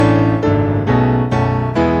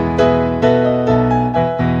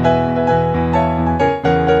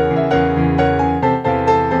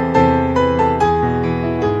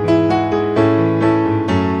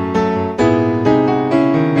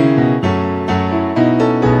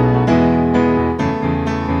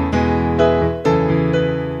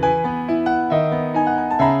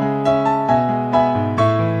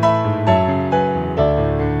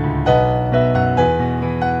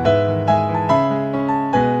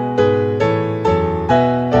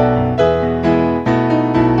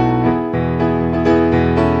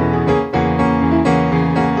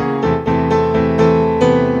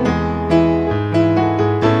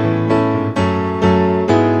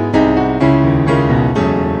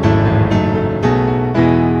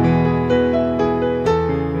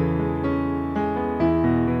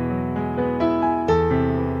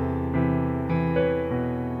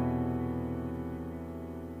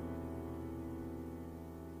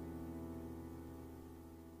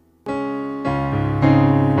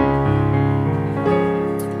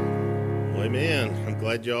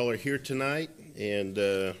Glad y'all are here tonight, and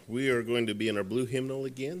we are going to be in our blue hymnal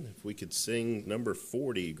again. If we could sing number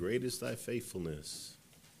 40, Great is Thy Faithfulness.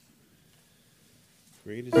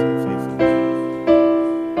 Great is Thy Faithfulness.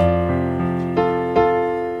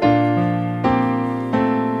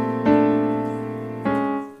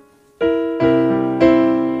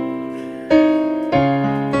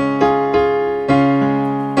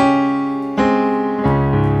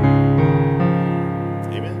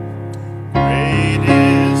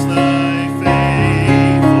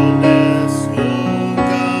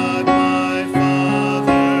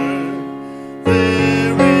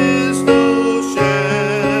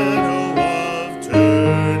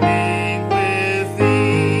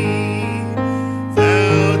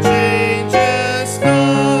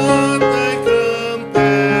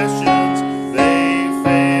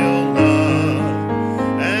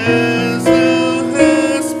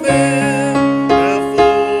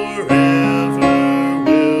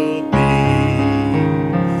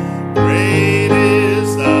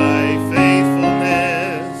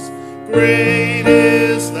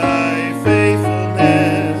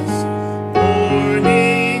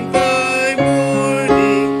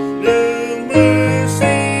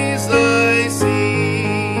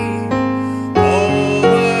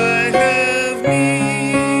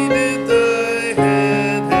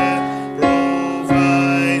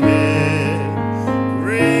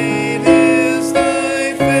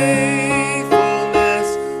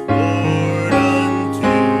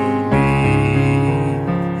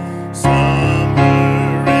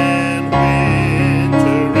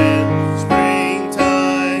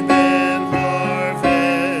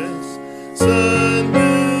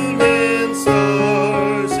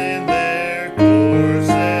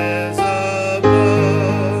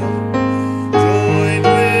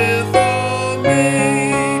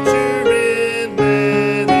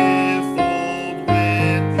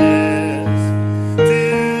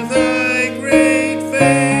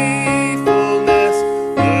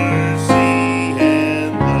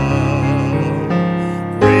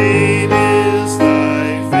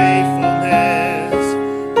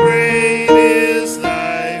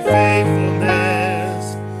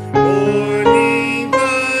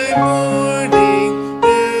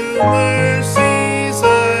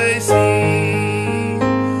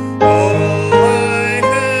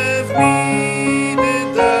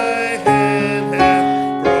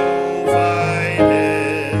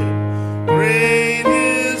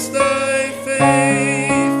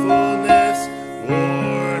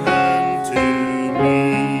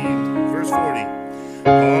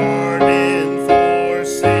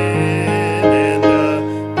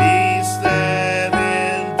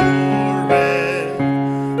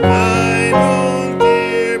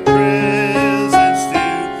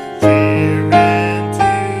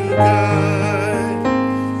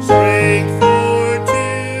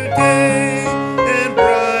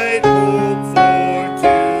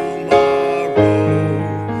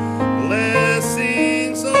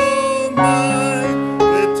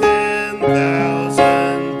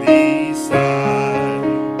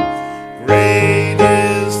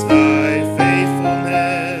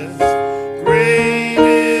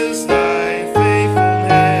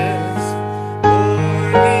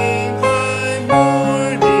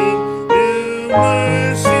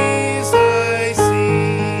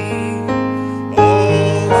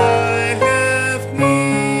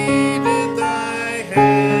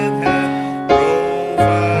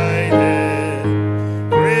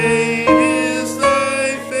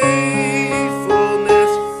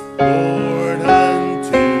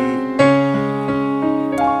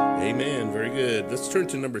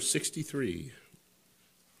 Number 63.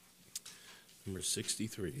 Number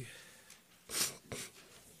 63.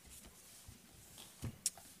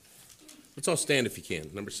 Let's all stand if you can.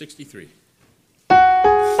 Number 63.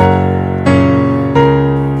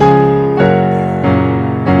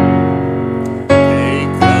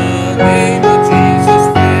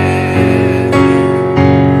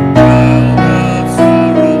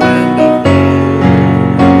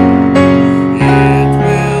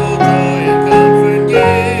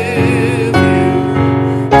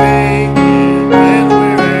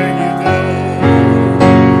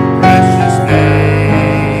 Precious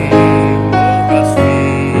name, oh how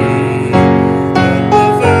sweet.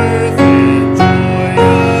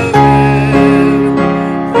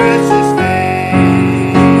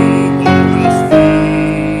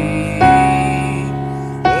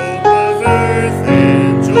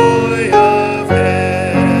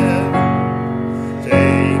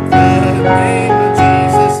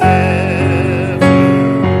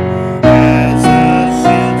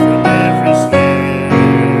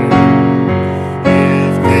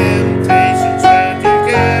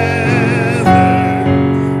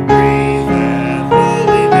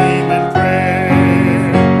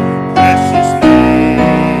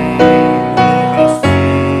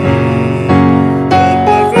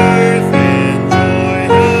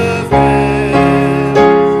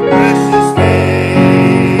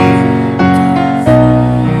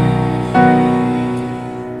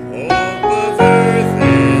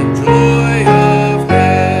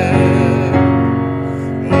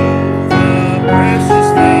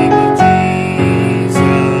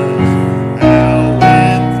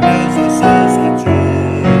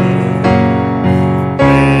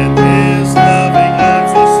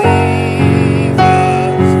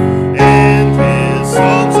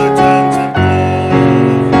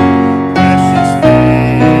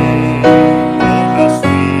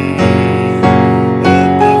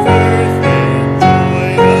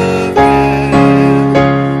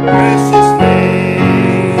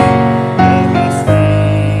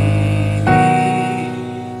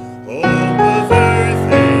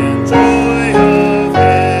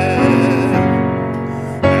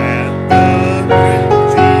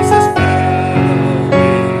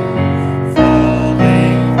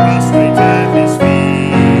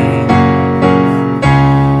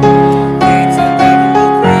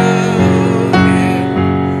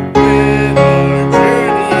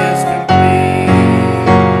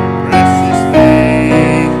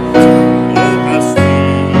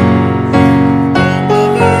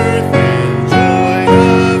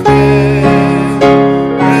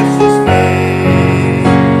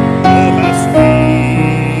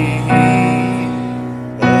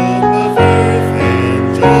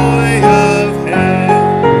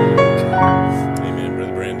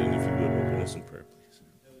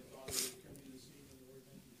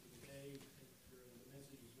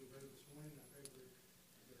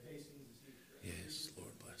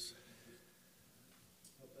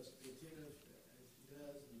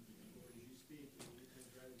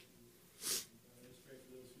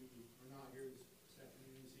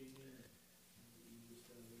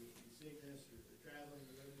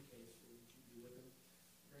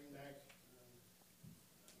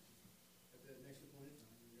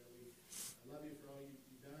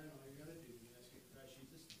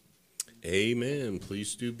 Amen.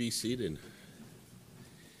 Please do be seated.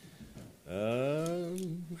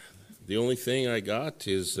 The only thing I got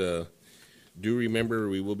is do remember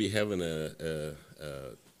we will be having a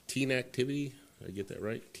teen activity. Did I get that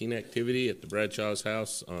right? Teen activity at the Bradshaw's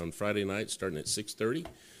house on Friday night starting at 6:30.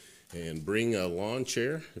 And bring a lawn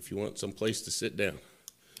chair if you want some place to sit down.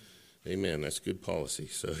 Amen. That's good policy.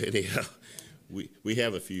 So anyhow, we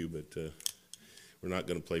have a few, but we're not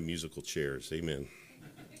going to play musical chairs. Amen.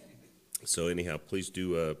 So anyhow, please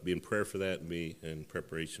do be in prayer for that and be in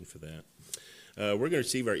preparation for that. We're going to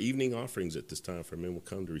receive our evening offerings at this time. If our men will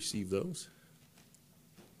come to receive those.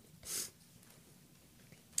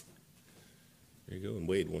 There you go. And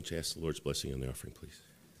Wade, won't you ask the Lord's blessing on the offering, please?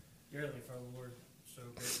 Dear Heavenly Father, Lord, so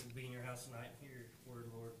grateful to be in your house tonight and hear your word,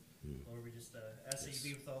 Lord. Lord, we just ask that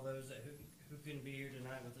you be with all those who couldn't be here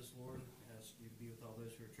tonight with us, Lord. Ask you to be with all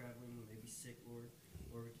those who are traveling and maybe sick, Lord.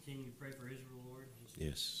 Lord, we continue to pray for Israel, Lord.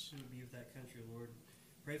 Just continue to be with that country, Lord.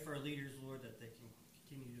 Pray for our leaders, Lord, that they can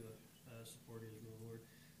continue to support Israel, Lord.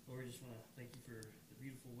 Lord, we just want to thank you for the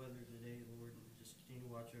beautiful weather today, Lord, and just continue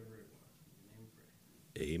to watch over everyone. In your name we pray.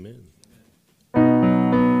 Amen.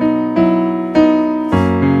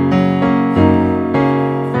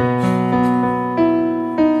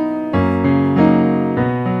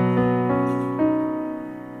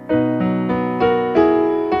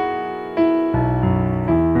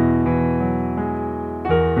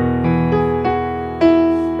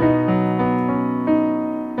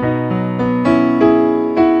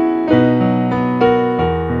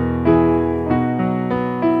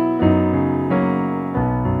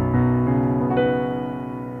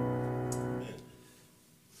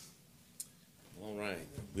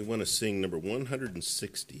 To sing number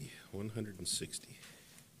 160. 160.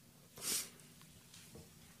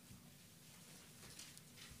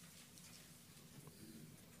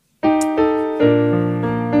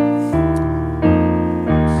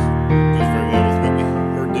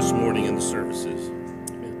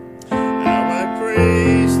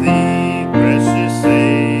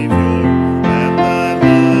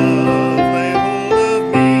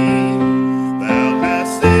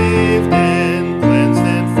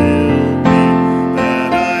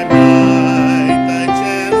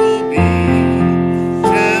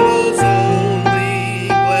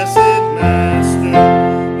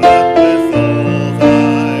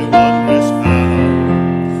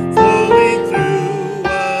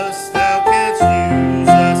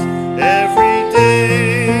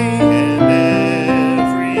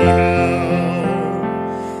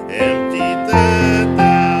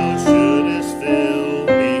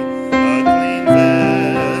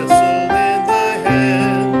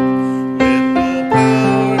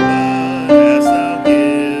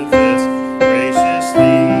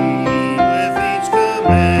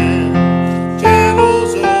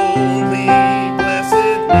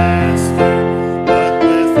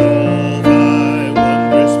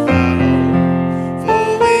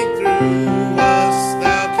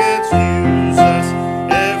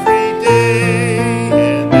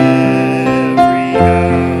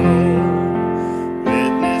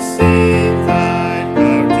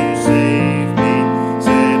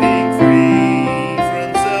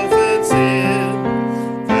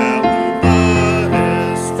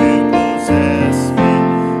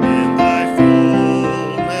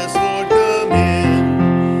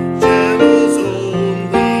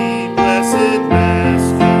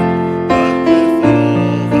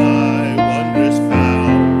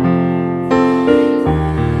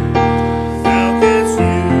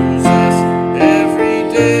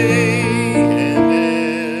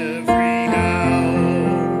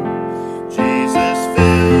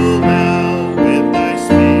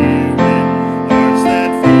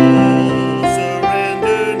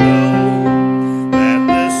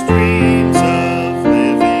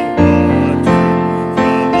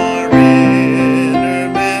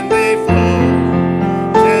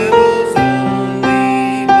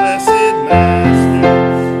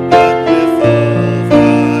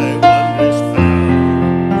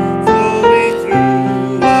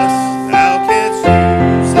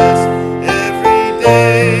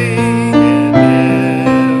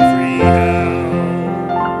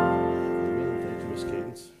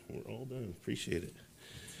 Appreciate it.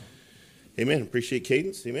 Amen. Appreciate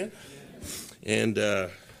Cadence. Amen. And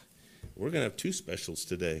we're going to have two specials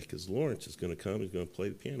today because Lawrence is going to come. He's going to play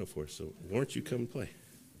the piano for us. So, Lawrence, you come and play.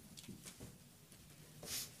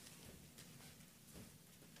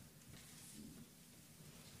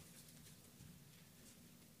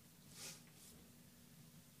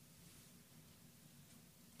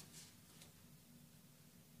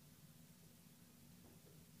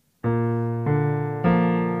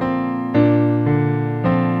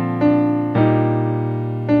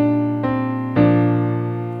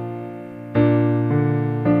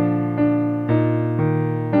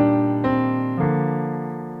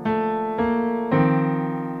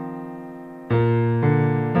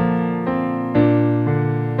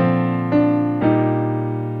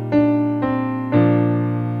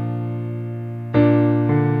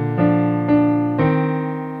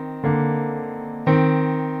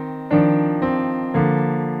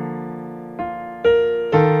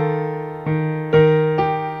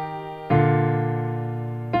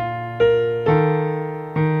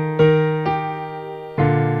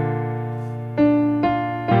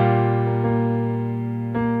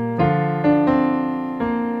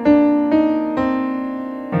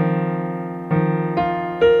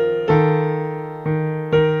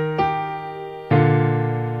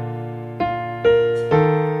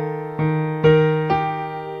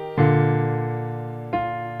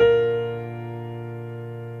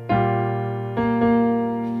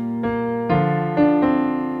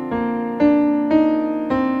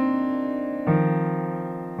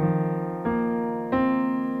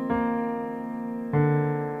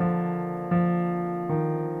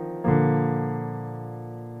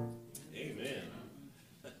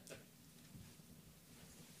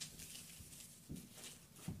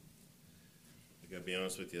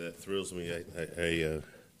 honest with you, that thrills me.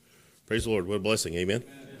 Praise the Lord. What a blessing. Amen.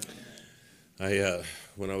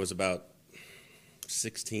 When I was about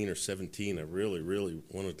 16 or 17, I really, really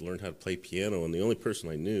wanted to learn how to play piano, and the only person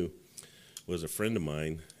I knew was a friend of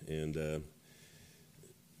mine, and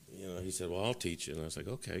he said, well, I'll teach you. And I was like,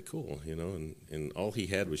 okay, cool, and all he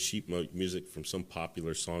had was sheet music from some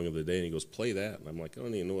popular song of the day, and he goes, play that. And I'm like, I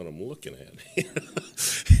don't even know what I'm looking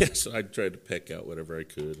at. So I tried to peck out whatever I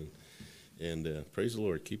could, and praise the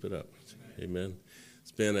Lord, keep it up. Amen.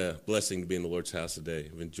 It's been a blessing to be in the Lord's house today.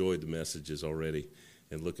 I've enjoyed the messages already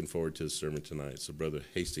and looking forward to the sermon tonight. So, Brother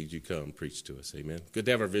Hastings, you come preach to us. Amen. Good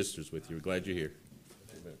to have our visitors with you. We're glad you're here.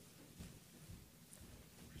 Amen.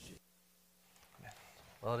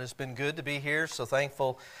 Well, it has been good to be here. So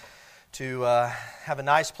thankful to have a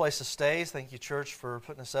nice place to stay. Thank you, church, for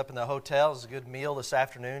putting us up in the hotel. It was a good meal this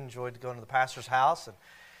afternoon. Enjoyed going to the pastor's house and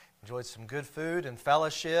enjoyed some good food and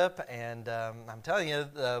fellowship. And I'm telling you,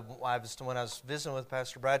 when I was visiting with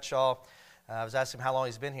Pastor Bradshaw, I was asking him how long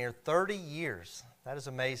he's been here. 30 years. That is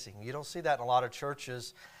amazing. You don't see that in a lot of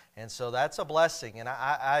churches. And so that's a blessing. And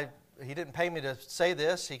he didn't pay me to say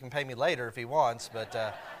this. He can pay me later if he wants. But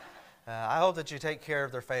I hope that you take care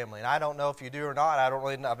of their family. And I don't know if you do or not. I don't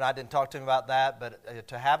really know. I didn't talk to him about that. But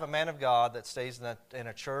to have a man of God that stays in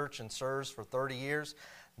a church and serves for 30 years,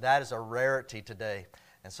 that is a rarity today.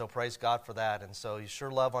 And so praise God for that. And so you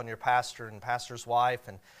sure love on your pastor and pastor's wife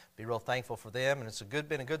and be real thankful for them. And it's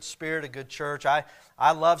been a good spirit, a good church. I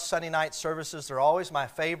love Sunday night services. They're always my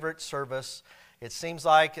favorite service. It seems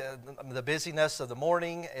like the busyness of the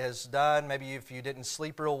morning is done. Maybe if you didn't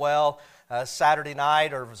sleep real well Saturday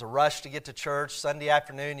night, or it was a rush to get to church, Sunday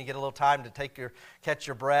afternoon you get a little time to catch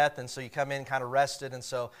your breath, and so you come in kind of rested. And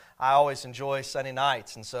so I always enjoy Sunday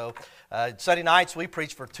nights. And so Sunday nights we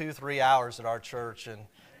preach for 2-3 hours at our church, and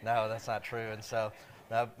no, that's not true. And so,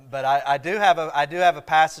 but I do have a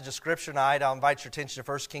passage of Scripture tonight. I'll invite your attention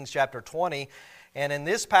to 1 Kings chapter 20. And in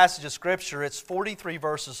this passage of Scripture, it's 43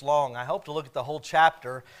 verses long. I hope to look at the whole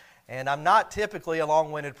chapter. And I'm not typically a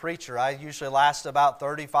long-winded preacher. I usually last about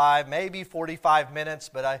 35, maybe 45 minutes.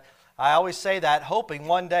 But I always say that, hoping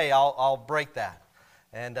one day I'll break that.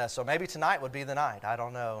 And so maybe tonight would be the night. I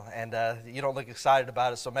don't know. And you don't look excited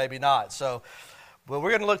about it, so maybe not. So, well,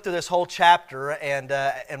 we're going to look through this whole chapter. And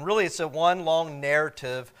really it's a one long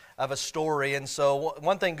narrative of a story. And so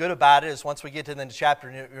one thing good about it is once we get to the end of the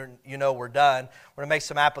chapter, we're done. We're going to make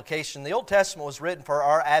some application. The Old Testament was written for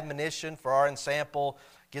our admonition, for our ensample,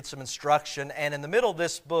 get some instruction. And in the middle of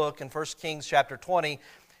this book, in 1 Kings chapter 20,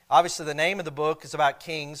 obviously the name of the book is about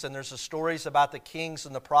kings, and there's the stories about the kings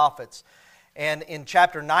and the prophets. And in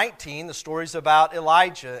chapter 19, the story's about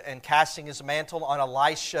Elijah and casting his mantle on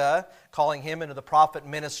Elisha, calling him into the prophet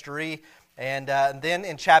ministry. And then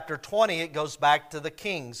in chapter 20, it goes back to the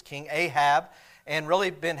kings, King Ahab, and really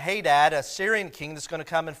Ben-Hadad, a Syrian king that's going to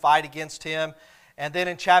come and fight against him. And then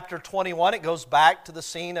in chapter 21, it goes back to the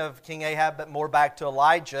scene of King Ahab, but more back to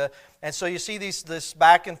Elijah. And so you see this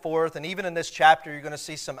back and forth, and even in this chapter, you're going to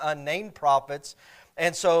see some unnamed prophets.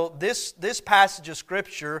 And so this passage of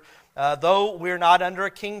Scripture, though we're not under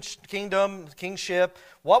a kingship,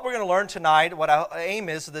 what we're going to learn tonight, what our aim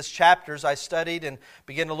is of this chapter as I studied and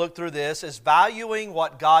began to look through this, is valuing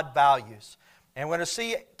what God values. And we're going to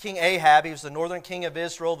see King Ahab. He was the northern king of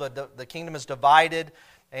Israel. The kingdom is divided,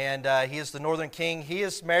 and he is the northern king. He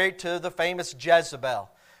is married to the famous Jezebel.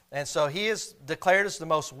 And so he is declared as the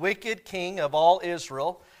most wicked king of all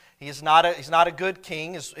Israel. He's not a good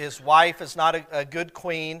king. His wife is not a good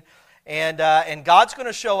queen. And God's going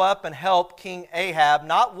to show up and help King Ahab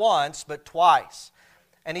not once, but twice.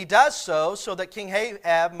 And he does so that King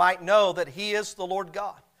Ahab might know that he is the Lord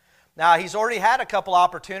God. Now, he's already had a couple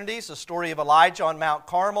opportunities, the story of Elijah on Mount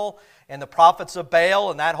Carmel and the prophets of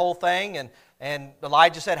Baal and that whole thing. And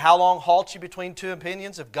Elijah said, how long halt you between two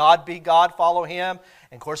opinions? If God be God, follow him.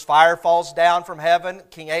 And of course, fire falls down from heaven.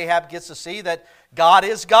 King Ahab gets to see that God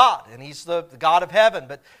is God, and he's the God of heaven.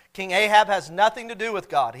 But King Ahab has nothing to do with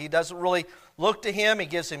God. He doesn't really look to him. He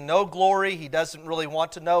gives him no glory. He doesn't really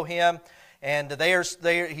want to know him. And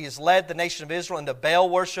he has led the nation of Israel into Baal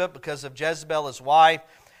worship because of Jezebel, his wife.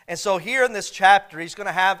 And so here in this chapter, he's going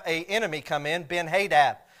to have an enemy come in,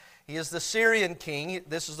 Ben-Hadad. He is the Syrian king.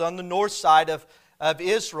 This is on the north side of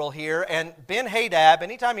Israel here. And Ben-Hadad,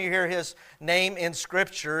 anytime you hear his name in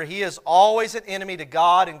Scripture, he is always an enemy to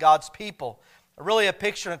God and God's people. Really a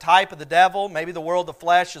picture and a type of the devil, maybe the world of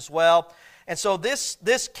flesh as well. And so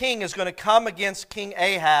this king is going to come against King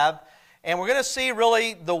Ahab. And we're going to see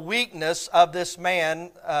really the weakness of this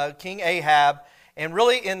man, King Ahab, and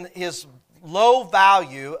really in his low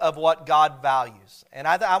value of what God values. And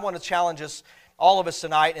I want to challenge us, all of us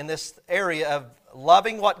tonight, in this area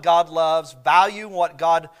loving what God loves, valuing what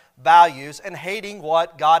God values, and hating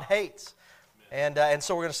what God hates. And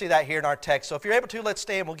so we're going to see that here in our text. So if you're able to, let's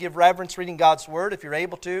stand. We'll give reverence reading God's Word if you're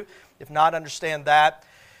able to. If not, understand that.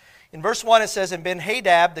 In verse 1 it says, And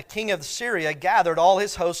Ben-Hadad, the king of Syria, gathered all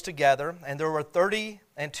his hosts together, and there were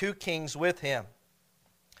 32 kings with him,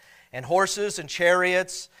 and horses and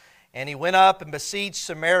chariots, and he went up and besieged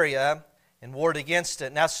Samaria and warred against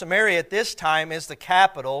it. Now Samaria at this time is the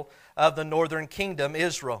capital of the northern kingdom,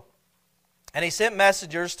 Israel. And he sent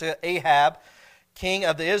messengers to Ahab, king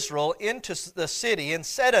of Israel, into the city, and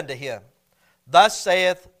said unto him, Thus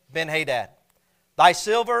saith Ben-Hadad, Thy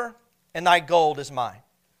silver and thy gold is mine.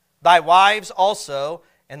 Thy wives also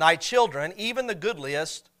and thy children, even the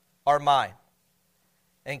goodliest, are mine.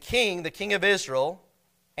 And the king of Israel,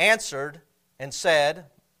 answered and said,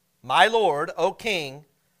 My lord, O king,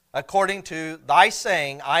 according to thy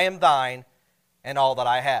saying, I am thine, and all that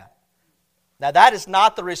I have. Now that is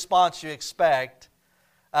not the response you expect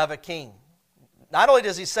of a king. Not only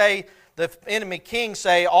does he say, the enemy king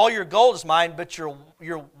say, all your gold is mine, but your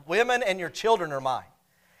women and your children are mine.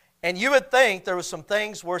 And you would think there was some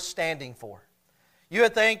things worth standing for. You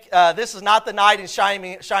would think this is not the knight in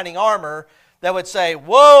shining armor that would say,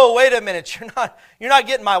 whoa, wait a minute, you're not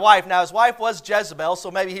getting my wife. Now his wife was Jezebel,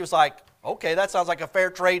 so maybe he was like, okay, that sounds like a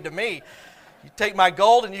fair trade to me. You take my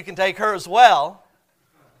gold and you can take her as well.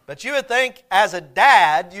 But you would think, as a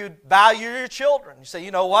dad, you'd value your children. You say,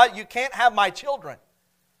 you know what, you can't have my children.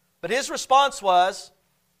 But his response was,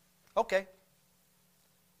 okay.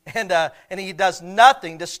 And he does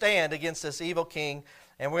nothing to stand against this evil king.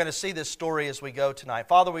 And we're going to see this story as we go tonight.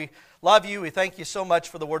 Father, we love you. We thank you so much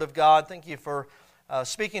for the Word of God. Thank you for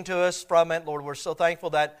speaking to us from it. Lord, we're so thankful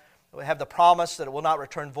that we have the promise that it will not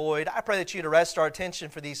return void. I pray that you'd arrest our attention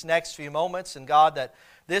for these next few moments. And God, that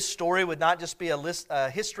this story would not just be a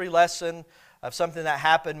history lesson of something that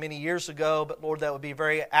happened many years ago, but Lord, that would be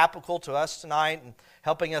very applicable to us tonight and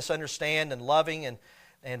helping us understand and loving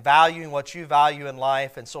and valuing what you value in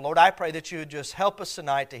life. And so, Lord, I pray that you would just help us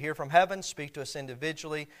tonight to hear from heaven, speak to us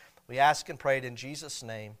individually. We ask and pray it in Jesus'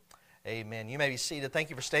 name. Amen. You may be seated. Thank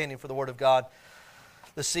you for standing for the Word of God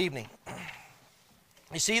this evening.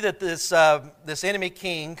 You see that this enemy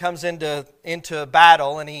king comes into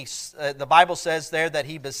battle, and the Bible says there that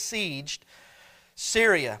he besieged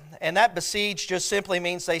Syria. And that besieged just simply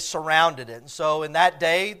means they surrounded it. And so in that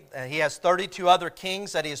day, he has 32 other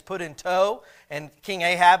kings that he has put in tow, and King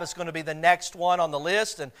Ahab is going to be the next one on the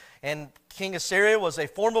list. And King of Syria was a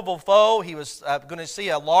formidable foe. He was going to see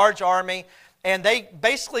a large army, and they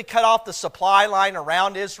basically cut off the supply line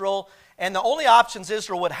around Israel. And the only options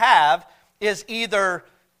Israel would have is either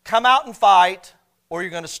come out and fight, or you're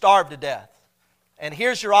going to starve to death. And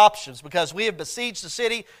here's your options, because we have besieged the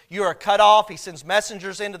city, you are cut off. He sends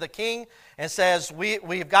messengers into the king and says,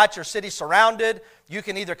 we've got your city surrounded. You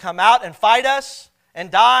can either come out and fight us and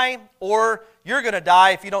die, or you're going to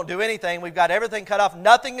die if you don't do anything. We've got everything cut off.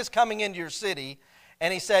 Nothing is coming into your city.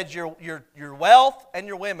 And he said, your wealth and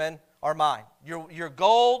your women are mine. Your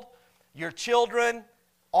gold, your children,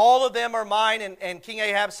 all of them are mine. And King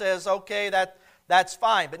Ahab says, okay, that's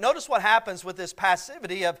fine. But notice what happens with this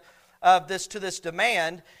passivity of this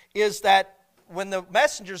demand is that when the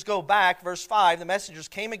messengers go back, verse 5, the messengers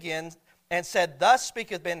came again and said, Thus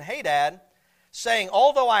speaketh Ben-Hadad, saying,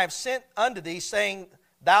 Although I have sent unto thee, saying,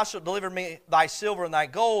 Thou shalt deliver me thy silver and thy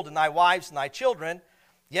gold and thy wives and thy children,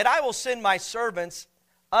 yet I will send my servants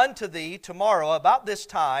unto thee tomorrow about this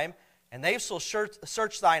time, and they shall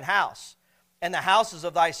search thine house and the houses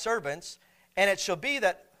of thy servants, and it shall be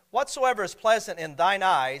that whatsoever is pleasant in thine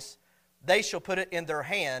eyes, they shall put it in their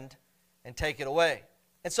hand and take it away.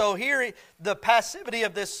 And so here, the passivity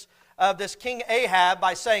of this King Ahab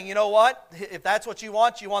by saying, you know what, if that's what you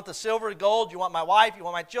want the silver, the gold, you want my wife, you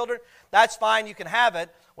want my children, that's fine, you can have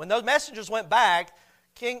it. When those messengers went back,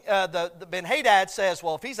 the Ben-Hadad says,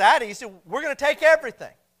 well, if he's that easy, we're going to take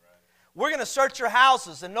everything. We're going to search your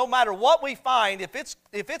houses, and no matter what we find, if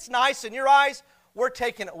it's nice in your eyes, we're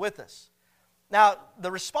taking it with us. Now,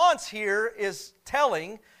 the response here is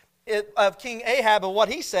telling of King Ahab and what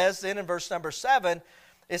he says then in verse number 7.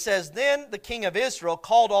 It says, Then the king of Israel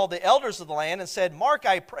called all the elders of the land and said, Mark,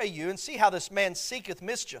 I pray you, and see how this man seeketh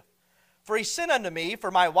mischief. For he sent unto me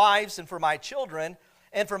for my wives and for my children,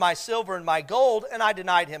 and for my silver and my gold, and I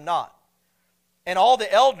denied him not. And all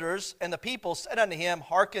the elders and the people said unto him,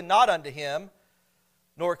 Hearken not unto him,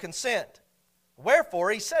 nor consent.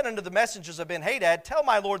 Wherefore he said unto the messengers of Ben-Hadad, Tell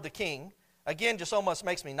my lord the king. Again, just almost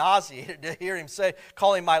makes me nauseated to hear him say,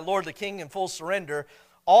 calling my lord the king in full surrender.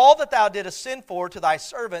 All that thou didst send for to thy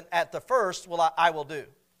servant at the first I will do.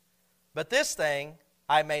 But this thing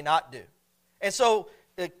I may not do. And so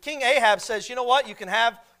King Ahab says, you know what? You can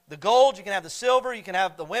have the gold, you can have the silver, you can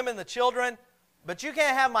have the women, the children, but you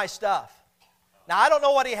can't have my stuff. Now, I don't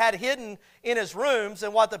know what he had hidden in his rooms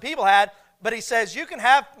and what the people had, but he says, you can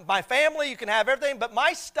have my family, you can have everything, but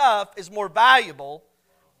my stuff is more valuable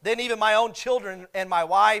than even my own children and my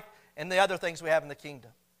wife and the other things we have in the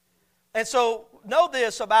kingdom. And so know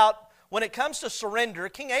this about when it comes to surrender,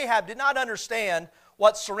 King Ahab did not understand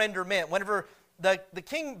what surrender meant. Whenever the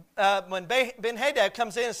king, when Ben-Hadad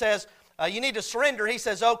comes in and says, you need to surrender, he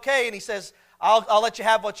says, okay, and he says, I'll let you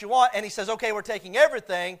have what you want, and he says, okay, we're taking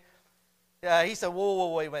everything. He said,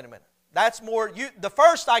 whoa, wait a minute. That's more, the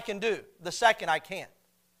first I can do, the second I can't.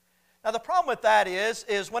 Now the problem with that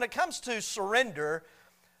is when it comes to surrender,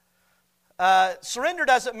 surrender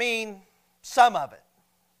doesn't mean some of it.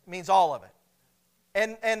 It means all of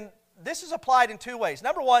it. And this is applied in two ways.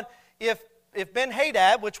 Number one, if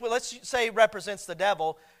Ben-Hadad, which let's say represents the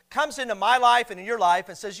devil, comes into my life and in your life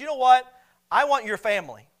and says, you know what? I want your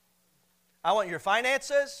family. I want your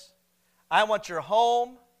finances. I want your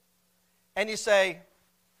home. And you say,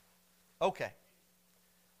 okay.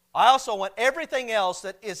 I also want everything else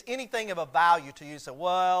that is anything of a value to you. You say,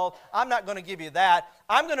 well, I'm not going to give you that.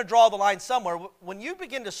 I'm going to draw the line somewhere. When you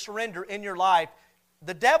begin to surrender in your life,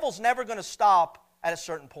 the devil's never going to stop at a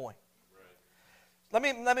certain point. Let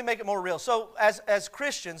me make it more real. So as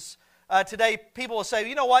Christians today, people will say,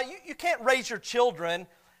 you know what, you can't raise your children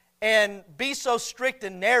and be so strict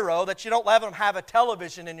and narrow that you don't let them have a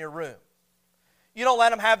television in your room. You don't let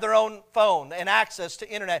them have their own phone and access to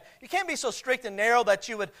internet. You can't be so strict and narrow that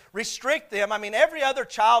you would restrict them. I mean, every other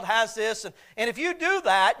child has this, and if you do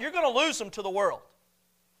that, you're going to lose them to the world.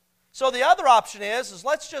 So the other option is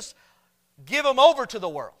let's just give them over to the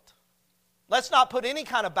world. Let's not put any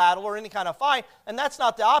kind of battle or any kind of fight, and that's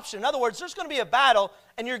not the option. In other words, there's going to be a battle,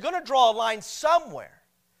 and you're going to draw a line somewhere.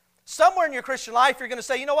 Somewhere in your Christian life, you're going to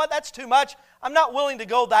say, you know what, that's too much. I'm not willing to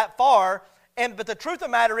go that far. But the truth of the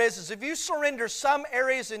matter is if you surrender some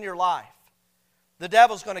areas in your life, the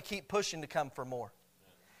devil's going to keep pushing to come for more.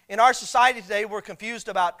 In our society today, we're confused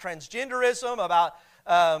about transgenderism, about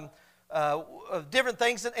different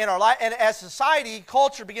things in our life. And as society,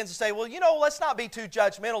 culture begins to say, well, you know, let's not be too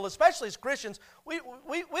judgmental, especially as Christians. We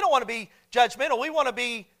don't want to be judgmental. We want to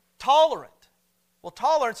be tolerant. Well,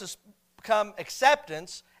 tolerance has become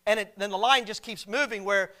acceptance, and then the line just keeps moving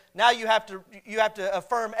where now you have to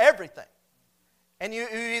affirm everything. And you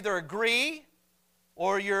either agree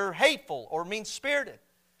or you're hateful or mean-spirited.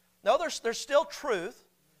 No, there's still truth,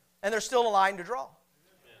 and there's still a line to draw.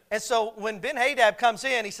 And so when Ben-Hadad comes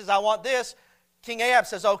in, he says, I want this. King Ahab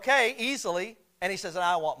says, okay, easily. And he says, and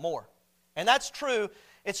I want more. And that's true.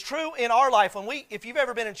 It's true in our life. If you've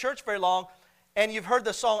ever been in church very long and you've heard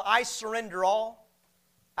the song, I Surrender All,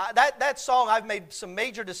 that song, I've made some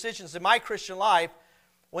major decisions in my Christian life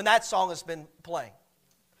when that song has been playing.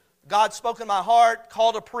 God spoke in my heart,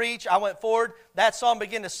 called to preach. I went forward. That song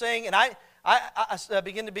began to sing, and I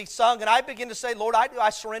began to be sung, and I began to say, Lord,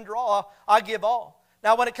 I surrender all. I give all.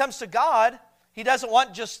 Now, when it comes to God, He doesn't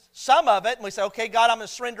want just some of it, and we say, okay, God, I'm going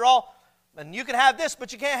to surrender all, and you can have this,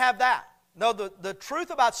 but you can't have that. No, the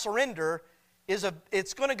truth about surrender is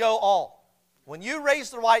it's going to go all. When you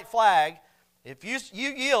raise the white flag, if you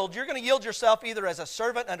yield, you're going to yield yourself either as a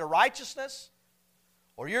servant unto righteousness,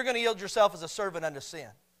 or you're going to yield yourself as a servant unto sin.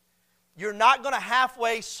 You're not going to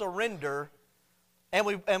halfway surrender, and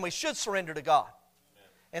we should surrender to God. Amen.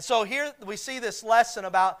 And so here we see this lesson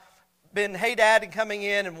about Ben-Hadad and coming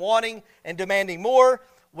in and wanting and demanding more.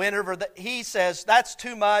 Whenever he says, that's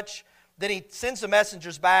too much, then he sends the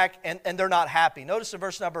messengers back, and they're not happy. Notice in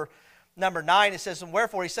verse number 9, it says, and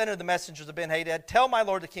wherefore he sent unto the messengers of Ben-Hadad, tell my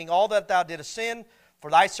lord the king all that thou didst sin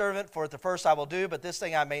for thy servant, for at the first I will do, but this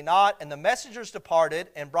thing I may not. And the messengers departed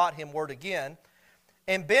and brought him word again.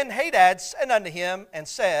 And Ben-Hadad said unto him and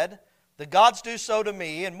said, the gods do so to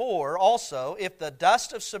me, and more also, if the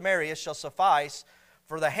dust of Samaria shall suffice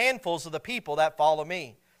for the handfuls of the people that follow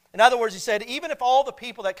me. In other words, he said, even if all the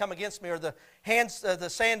people that come against me are the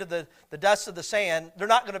sand of the dust of the sand, they're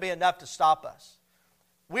not going to be enough to stop us.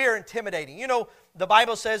 We are intimidating. You know, the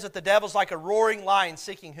Bible says that the devil's like a roaring lion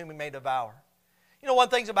seeking whom he may devour. You know, one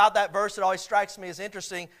thing about that verse that always strikes me as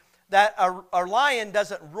interesting, that a lion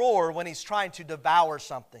doesn't roar when he's trying to devour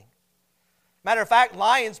something. Matter of fact,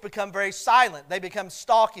 lions become very silent. They become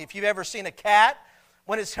stalky. If you've ever seen a cat,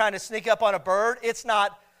 when it's trying to sneak up on a bird, it's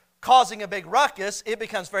not causing a big ruckus. It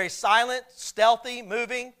becomes very silent, stealthy,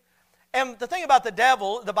 moving. And the thing about the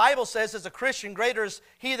devil, the Bible says as a Christian, greater is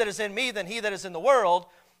he that is in me than he that is in the world.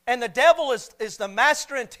 And the devil is the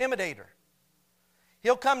master intimidator.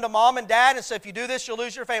 He'll come to mom and dad and say, if you do this, you'll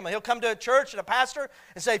lose your family. He'll come to a church and a pastor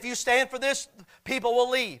and say, if you stand for this, people will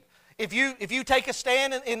leave. If you take a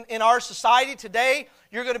stand in our society today,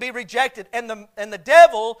 you're going to be rejected. And the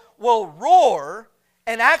devil will roar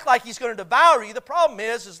and act like he's going to devour you. The problem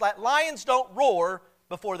is that lions don't roar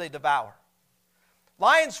before they devour.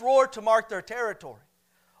 Lions roar to mark their territory.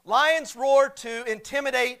 Lions roar to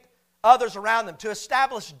intimidate others around them, to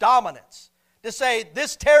establish dominance, to say,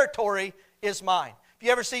 this territory is mine. If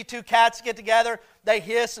you ever see two cats get together, they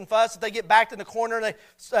hiss and fuss. If they get backed in the corner, they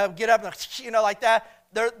get up and, like that.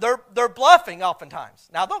 They're bluffing oftentimes.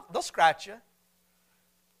 Now, they'll scratch you.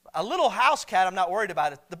 A little house cat, I'm not worried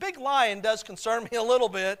about it. The big lion does concern me a little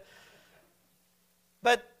bit.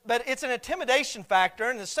 But it's an intimidation factor.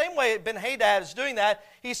 And the same way Ben-Hadad is doing that,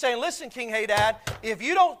 he's saying, listen, King Hadad, if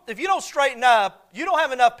you don't straighten up, you don't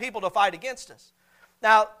have enough people to fight against us.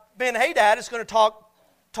 Now, Ben-Hadad is going to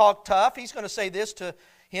talk tough. He's going to say this to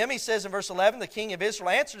him. He says in verse 11, the king of Israel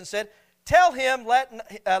answered and said, tell him,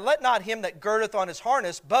 let not him that girdeth on his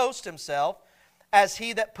harness boast himself as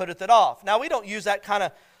he that putteth it off. Now, we don't use that kind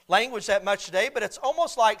of language that much today, but it's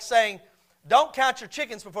almost like saying, don't count your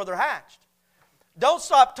chickens before they're hatched. Don't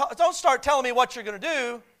start telling me what you're going to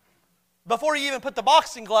do before you even put the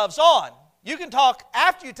boxing gloves on. You can talk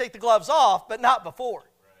after you take the gloves off, but not before. Right.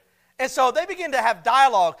 And so they begin to have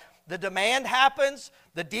dialogue. The demand happens.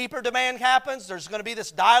 The deeper demand happens. There's going to be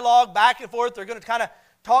this dialogue back and forth. They're going to kind of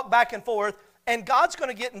talk back and forth. And God's going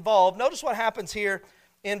to get involved. Notice what happens here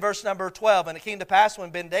in verse number 12. And it came to pass when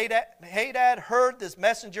Ben-Hadad heard this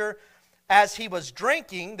messenger as he was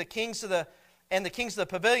drinking, the kings of the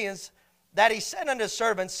pavilions, that he said unto his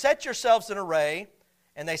servants, set yourselves in array.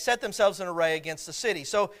 And they set themselves in array against the city.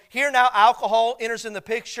 So here now alcohol enters in the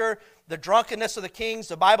picture, the drunkenness of the kings.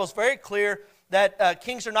 The Bible is very clear that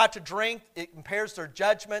kings are not to drink. It impairs their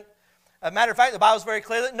judgment. As a matter of fact, the Bible is very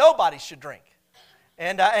clear that nobody should drink.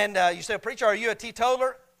 And you say, preacher, are you a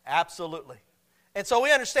teetotaler? Absolutely. And so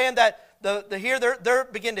we understand that here they're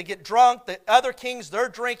beginning to get drunk. The other kings, they're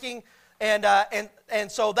drinking. And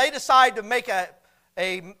so they decide to make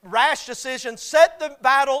a rash decision, set the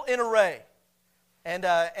battle in array. And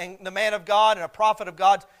the man of God and a prophet of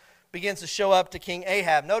God begins to show up to King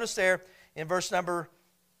Ahab. Notice there in verse number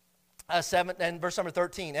 7 and verse number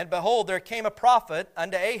 13. And behold, there came a prophet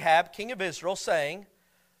unto Ahab, king of Israel, saying,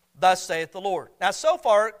 thus saith the Lord. Now so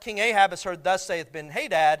far, King Ahab has heard, thus saith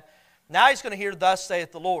Ben-Hadad. Now he's going to hear, thus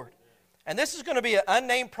saith the Lord. And this is going to be an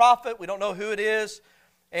unnamed prophet. We don't know who it is.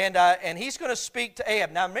 And he's going to speak to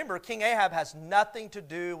Ahab. Now remember, King Ahab has nothing to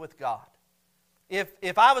do with God.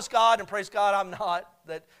 If I was God, and praise God I'm not,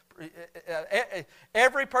 that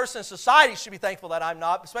every person in society should be thankful that I'm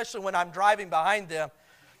not, especially when I'm driving behind them,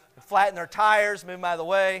 flatten their tires, move them out of the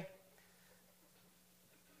way.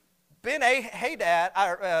 King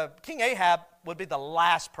Ahab would be the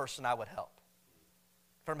last person I would help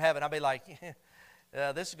from heaven. I'd be like,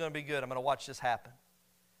 this is going to be good. I'm going to watch this happen.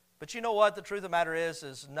 But you know what? The truth of the matter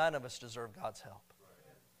is none of us deserve God's help.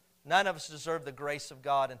 None of us deserve the grace of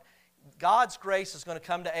God. And God's grace is going to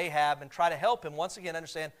come to Ahab and try to help him once again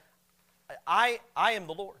understand, I am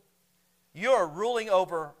the Lord. You are ruling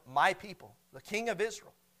over my people, the king of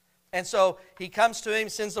Israel. And so he comes to him,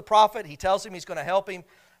 sends the prophet. He tells him he's going to help him.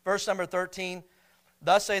 Verse number 13,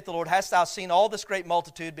 thus saith the Lord, hast thou seen all this great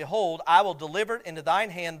multitude? Behold, I will deliver it into thine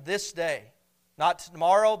hand this day. Not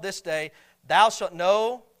tomorrow, this day. Thou shalt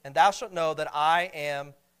know, and thou shalt know that I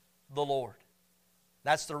am the Lord.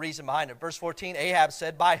 That's the reason behind it. Verse 14, Ahab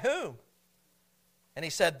said, by whom? And he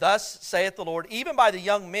said, thus saith the Lord, even by the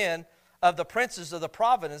young men of the princes of the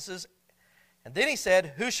provinces. And then he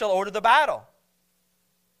said, who shall order the battle?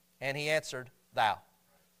 And he answered, thou.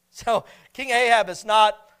 So King Ahab is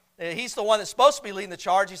not, he's the one that's supposed to be leading the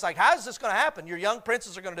charge. He's like, how is this going to happen? Your young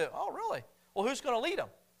princes are going to do it. Oh, really? Well, who's going to lead them?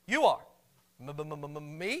 You are.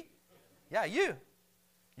 Me? Yeah, you.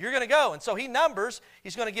 You're going to go. And so he's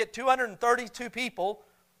going to get 232 people.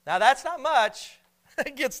 Now that's not much.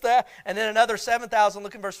 He gets that. And then another 7,000.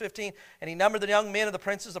 Look in verse 15. And he numbered the young men of the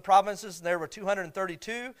princes of the provinces, and there were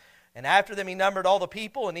 232. And after them he numbered all the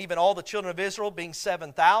people, and even all the children of Israel, being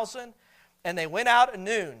 7,000. And they went out at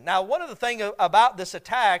noon. Now one of the things about this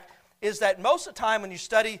attack is that most of the time when you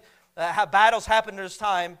study how battles happened at this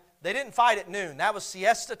time, they didn't fight at noon. That was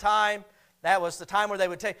siesta time. That was the time where they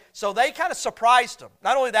would take. So they kind of surprised them.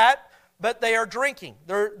 Not only that, but they are drinking.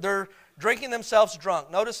 They're drinking themselves drunk.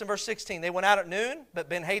 Notice in verse 16, they went out at noon, but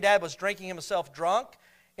Ben-Hadad was drinking himself drunk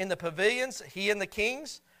in the pavilions, he and the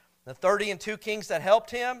kings, the 32 kings that helped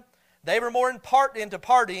him. They were more into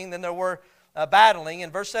partying than there were battling. In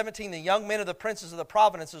verse 17, the young men of the princes of the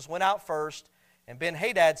provinces went out first, And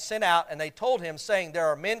Ben-Hadad sent out, and they told him, saying, there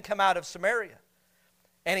are men come out of Samaria.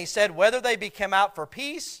 And he said, whether they be come out for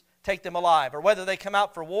peace, take them alive, or whether they come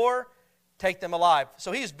out for war, take them alive.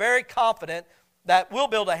 So he's very confident that we'll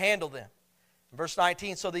be able to handle them. In verse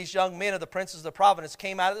 19, so these young men of the princes of the province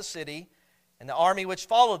came out of the city, and the army which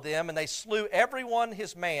followed them, and they slew every one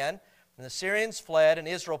his man, and the Syrians fled, and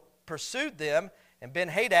Israel pursued them, and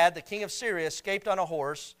Ben-Hadad, the king of Syria, escaped on a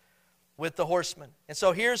horse with the horsemen. And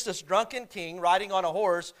so here's this drunken king riding on a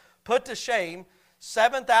horse, put to shame.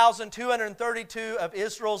 7,232 of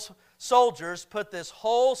Israel's soldiers put this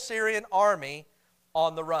whole Syrian army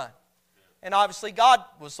on the run. And obviously God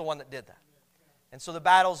was the one that did that. And so the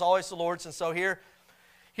battle is always the Lord's. And so here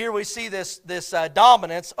we see this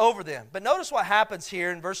dominance over them. But notice what happens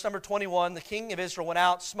here in verse number 21. The king of Israel went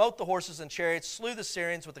out, smote the horses and chariots, slew the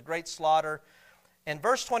Syrians with a great slaughter. And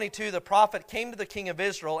verse 22, the prophet came to the king of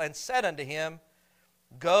Israel and said unto him,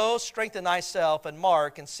 go strengthen thyself and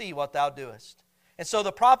mark and see what thou doest. And so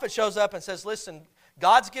the prophet shows up and says, listen,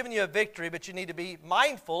 God's given you a victory, but you need to be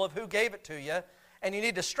mindful of who gave it to you. And you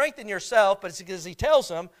need to strengthen yourself, but because he tells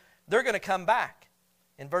them, they're going to come back.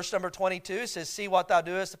 In verse number 22, it says, see what thou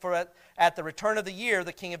doest, for at the return of the year,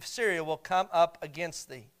 the king of Syria will come up against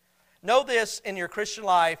thee. Know this in your Christian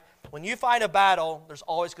life, when you fight a battle, there's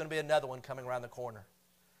always going to be another one coming around the corner.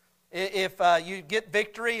 If you get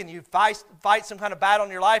victory and you fight some kind of battle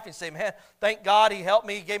in your life and you say, man, thank God he helped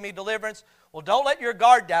me, he gave me deliverance. Well, don't let your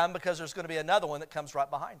guard down, because there's going to be another one that comes right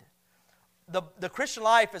behind it. The Christian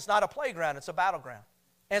life is not a playground, it's a battleground.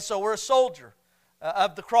 And so we're a soldier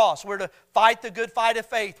of the cross. We're to fight the good fight of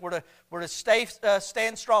faith. We're to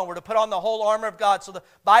stand strong. We're to put on the whole armor of God. So the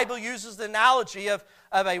Bible uses the analogy of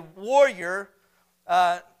a warrior,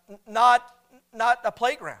 not a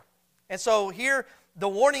playground. And so here the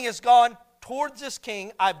warning has gone towards this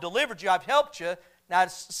king. I've delivered you. I've helped you. Now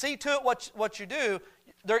see to it what you do.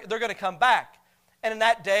 They're going to come back. And in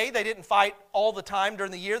that day, they didn't fight all the time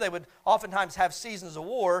during the year. They would oftentimes have seasons of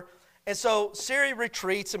war. And so Syria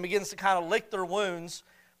retreats and begins to kind of lick their wounds,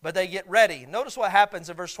 but they get ready. Notice what happens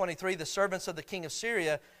in verse 23. The servants of the king of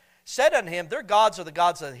Syria said unto him, their gods are the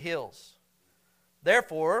gods of the hills.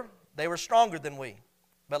 Therefore, they were stronger than we.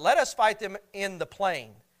 But let us fight them in the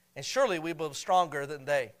plain, and surely we will be stronger than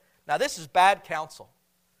they. Now this is bad counsel.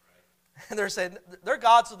 And they're saying, they're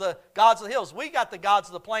gods of the hills. We got the gods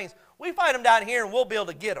of the plains. We fight them down here and we'll be able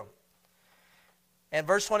to get them. And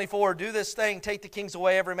verse 24, do this thing, take the kings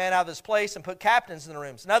away, every man out of his place, and put captains in the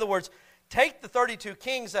rooms. In other words, take the 32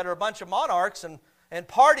 kings that are a bunch of monarchs and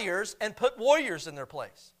partiers and put warriors in their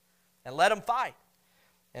place. And let them fight.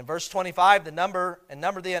 In verse 25, number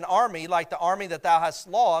thee an army like the army that thou hast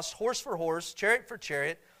lost, horse for horse, chariot for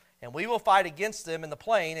chariot, and we will fight against them in the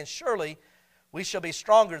plain, and surely we shall be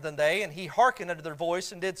stronger than they. And he hearkened unto their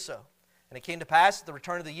voice and did so. And it came to pass at the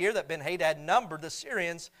return of the year that Ben-Hadad numbered the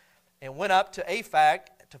Syrians and went up to Aphek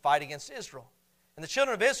to fight against Israel. And the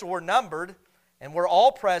children of Israel were numbered and were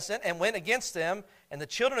all present and went against them. And the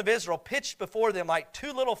children of Israel pitched before them like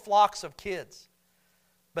two little flocks of kids.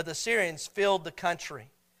 But the Syrians filled the country.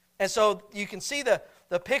 And so you can see the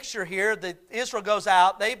picture here that Israel goes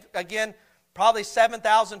out. They've, again, probably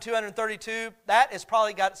 7,232. That has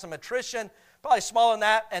probably got some attrition, probably smaller than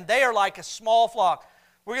that. And they are like a small flock.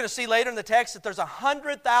 We're going to see later in the text that there's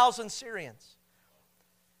 100,000 Syrians.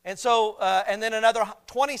 And so, and then another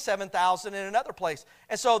 27,000 in another place.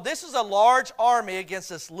 And so this is a large army against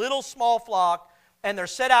this little small flock. And they're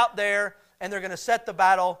set out there, and they're going to set the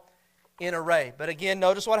battle in array. But again,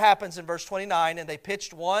 notice what happens in verse 29. And they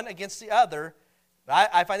pitched one against the other.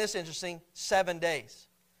 I find this interesting, 7 days.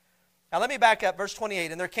 Now let me back up, verse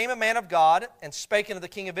 28. And there came a man of God and spake unto the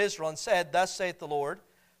king of Israel and said, thus saith the Lord,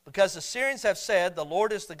 because the Syrians have said, the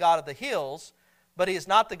Lord is the God of the hills, but he is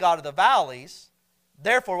not the God of the valleys.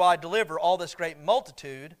 Therefore will I deliver all this great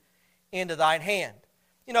multitude into thine hand.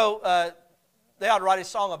 You know, they ought to write a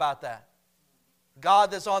song about that.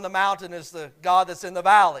 God that's on the mountain is the God that's in the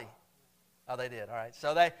valley. Oh, they did. All right.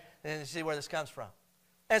 So then you see where this comes from.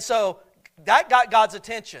 And so that got God's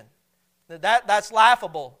attention. That's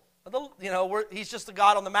laughable. You know, he's just the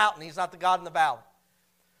God on the mountain. He's not the God in the valley.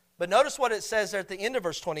 But notice what it says there at the end of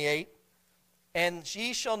verse 28. And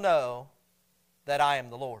ye shall know that I am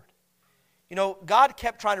the Lord. You know, God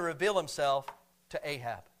kept trying to reveal himself to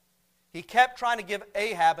Ahab. He kept trying to give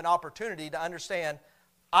Ahab an opportunity to understand,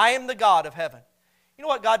 I am the God of heaven. You know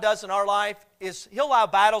what God does in our life is he'll allow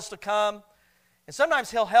battles to come, and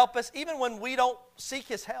sometimes he'll help us even when we don't seek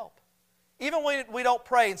his help. Even when we don't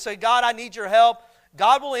pray and say, God, I need your help.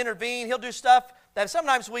 God will intervene. He'll do stuff that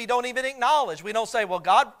sometimes we don't even acknowledge. We don't say, well,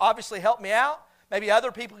 God obviously helped me out. Maybe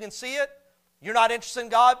other people can see it. You're not interested in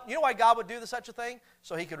God? You know why God would do such a thing?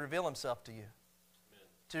 So He could reveal Himself to you.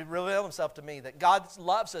 To reveal Himself to me. That God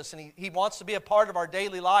loves us and He wants to be a part of our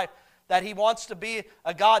daily life. That He wants to be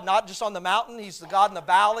a God not just on the mountain. He's the God in the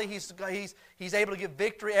valley. He's able to give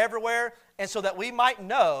victory everywhere. And so that we might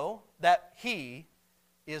know that He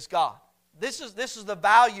is God. This is the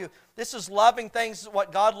value. This is loving things. This is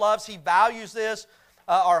what God loves. He values this.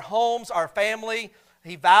 Our homes, our family.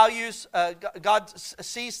 He values, God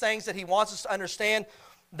sees things that He wants us to understand,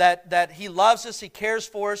 that He loves us, He cares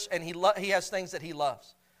for us, and He has things that He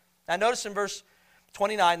loves. Now notice in verse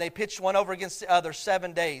 29, they pitched one over against the other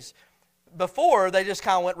 7 days. Before, they just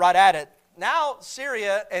kind of went right at it. Now,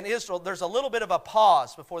 Syria and Israel, there's a little bit of a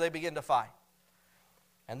pause before they begin to fight.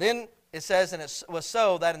 And then it says, and it was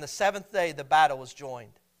so that in the 7th day the battle was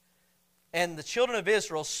joined. And the children of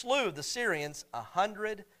Israel slew the Syrians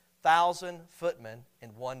 100,000 footmen in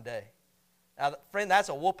one day. Now, friend, that's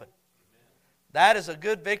a whooping. That is a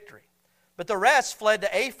good victory. But the rest fled to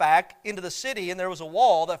Aphek into the city, and there was a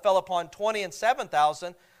wall that fell upon 20 and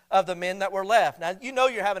 7,000 of the men that were left. Now, you know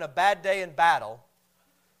you're having a bad day in battle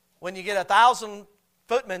when you get 1,000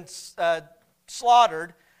 footmen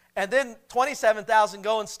slaughtered, and then 27,000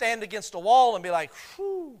 go and stand against a wall and be like,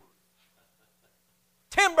 whew,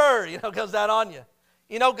 timber, goes down on you.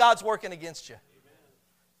 You know God's working against you.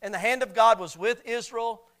 And the hand of God was with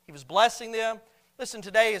Israel. He was blessing them. Listen,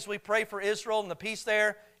 today as we pray for Israel and the peace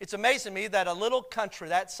there, it's amazing to me that a little country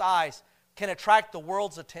that size can attract the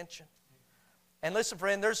world's attention. And listen,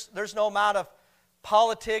 friend, there's no amount of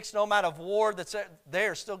politics, no amount of war that's there.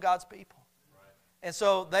 They're still God's people. Right. And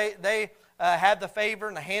so they have the favor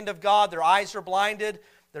and the hand of God. Their eyes are blinded.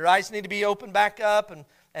 Their eyes need to be opened back up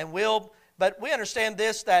and will. But we understand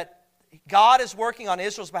this, that God is working on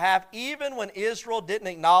Israel's behalf even when Israel didn't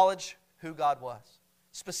acknowledge who God was.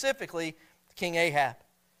 Specifically, King Ahab.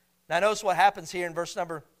 Now notice what happens here in verse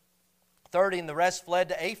number 30. And the rest fled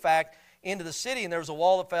to Aphek into the city, and there was a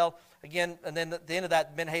wall that fell again. And then at the end of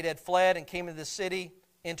that, Ben-Hadad fled and came into the city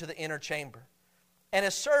into the inner chamber. And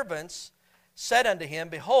his servants said unto him,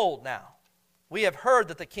 Behold now, we have heard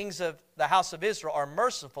that the kings of the house of Israel are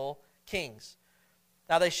merciful kings.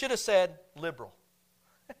 Now they should have said liberal.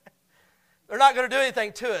 They're not going to do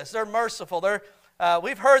anything to us. They're merciful.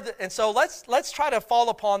 We've heard that, and so let's try to fall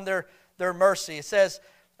upon their mercy. It says,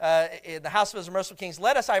 in the house of Israel, merciful kings,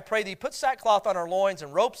 let us, I pray thee, put sackcloth on our loins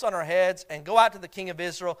and ropes on our heads, and go out to the king of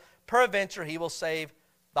Israel. Peradventure he will save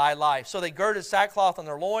thy life. So they girded sackcloth on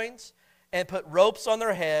their loins and put ropes on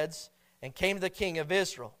their heads and came to the king of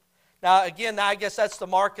Israel. Now again, I guess that's the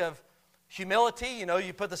mark of humility.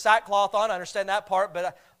 You put the sackcloth on. I understand that part,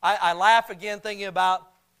 but I laugh again thinking about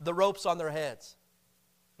the ropes on their heads.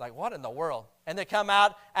 Like, what in the world? And they come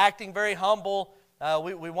out acting very humble.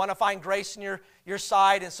 We want to find grace in your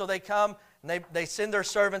side. And so they come and they send their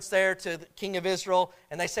servants there to the king of Israel.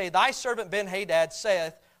 And they say, Thy servant Ben-Hadad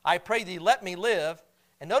saith, I pray thee, let me live.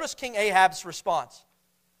 And notice King Ahab's response.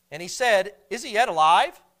 And he said, Is he yet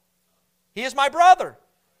alive? He is my brother.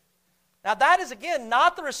 Now that is again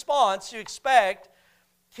not the response you expect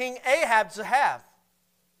King Ahab to have.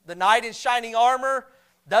 The knight in shining armor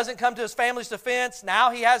doesn't come to his family's defense.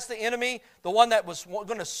 Now he has the enemy, the one that was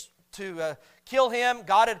going to kill him.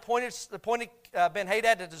 God had appointed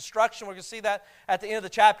Ben-Hadad to destruction. We're going to see that at the end of the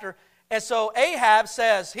chapter. And so Ahab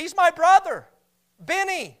says, He's my brother,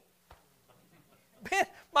 Benny.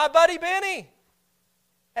 My buddy Benny.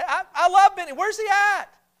 I love Benny. Where's he at?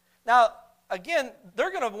 Now, again,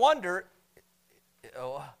 they're going to wonder,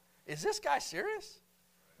 is this guy serious?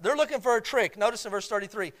 They're looking for a trick. Notice in verse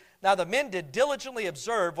 33, Now the men did diligently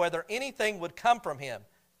observe whether anything would come from him,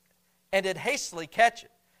 and did hastily catch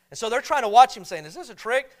it. And so they're trying to watch him, saying, Is this a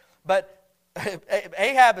trick? But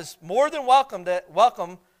Ahab is more than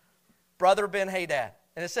welcome brother Ben-Hadad.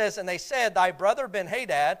 And it says, And they said, Thy brother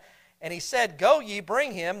Ben-Hadad. And he said, Go ye,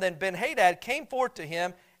 bring him. Then Ben-Hadad came forth to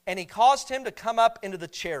him, and he caused him to come up into the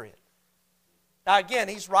chariot. Now again,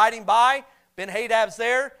 he's riding by. Ben-Hadad's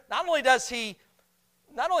there. Not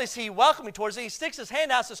only is he welcoming towards him, he sticks his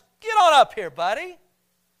hand out and says, Get on up here, buddy.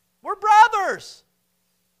 We're brothers.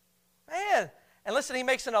 Man. And listen, he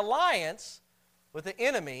makes an alliance with the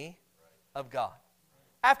enemy of God.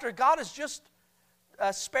 After God has just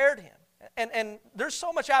spared him. And there's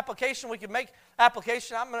so much application. We can make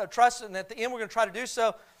application. I'm going to trust it, and at the end we're going to try to do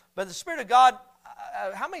so. But the Spirit of God,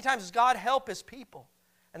 how many times does God help His people?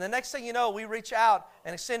 And the next thing you know, we reach out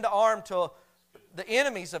and extend an arm to the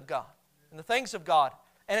enemies of God and the things of God.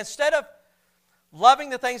 And instead of loving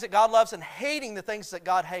the things that God loves and hating the things that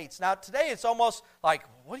God hates. Now today it's almost like,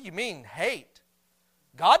 what do you mean hate?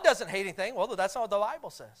 God doesn't hate anything. Well, that's not what the Bible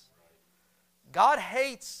says. God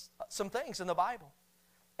hates some things in the Bible.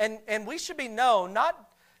 And we should be known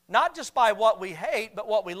not just by what we hate, but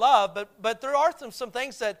what we love. But there are some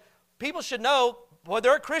things that people should know. Well,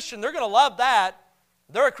 they're a Christian, they're going to love that.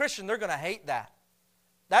 They're a Christian, they're going to hate that.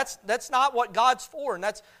 That's not what God's for. And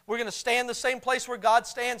we're going to stand the same place where God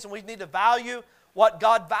stands, and we need to value what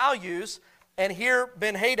God values. And here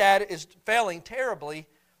Ben-Hadad is failing terribly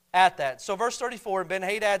at that. So verse 34,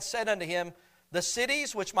 Ben-Hadad said unto him, the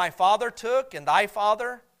cities which my father took and thy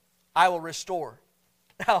father I will restore.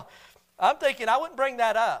 Now, I'm thinking I wouldn't bring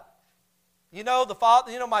that up.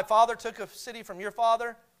 My father took a city from your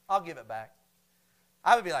father, I'll give it back.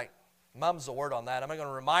 I would be like, mum's the word on that. I'm going to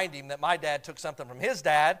remind him that my dad took something from his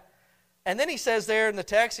dad. And then he says there in the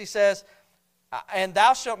text, he says, and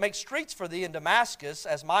thou shalt make streets for thee in Damascus,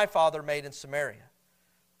 as my father made in Samaria.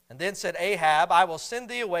 And then said Ahab, I will send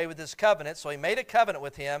thee away with this covenant. So he made a covenant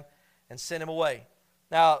with him and sent him away.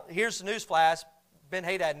 Now, here's the news flash.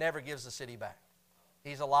 Ben-Hadad never gives the city back.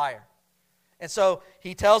 He's a liar. And so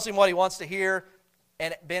he tells him what he wants to hear,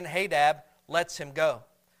 and Ben-Hadad lets him go.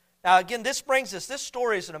 Now, again, this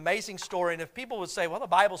story is an amazing story. And if people would say, well, the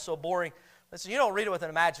Bible's so boring, listen, you don't read it with an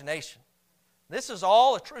imagination. This is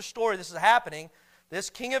all a true story. This is happening. This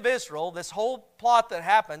king of Israel, this whole plot that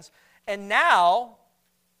happens. And now,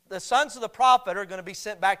 the sons of the prophet are going to be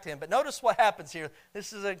sent back to him. But notice what happens here.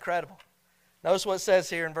 This is incredible. Notice what it says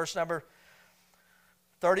here in verse number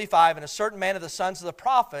 35. And a certain man of the sons of the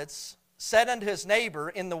prophets said unto his neighbor,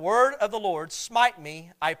 in the word of the Lord, smite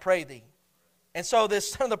me, I pray thee. And so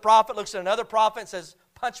this son of the prophet looks at another prophet and says,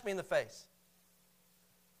 punch me in the face.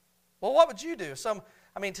 Well, what would you do?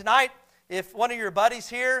 Tonight, if one of your buddies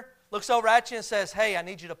here looks over at you and says, hey, I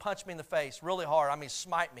need you to punch me in the face really hard,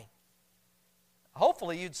 smite me.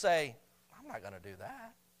 Hopefully you'd say, I'm not going to do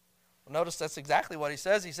that. Well, notice that's exactly what he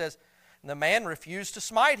says. He says, and the man refused to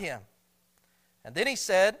smite him. And then he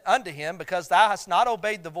said unto him, because thou hast not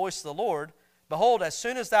obeyed the voice of the Lord, behold, as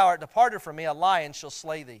soon as thou art departed from me, a lion shall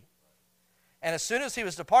slay thee. And as soon as he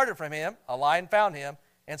was departed from him, a lion found him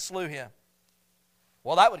and slew him.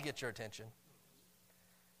 Well, that would get your attention.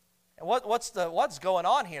 And what's going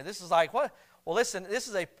on here? This is like, what? Well, listen, this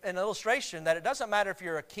is an illustration that it doesn't matter if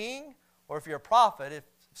you're a king or if you're a prophet. If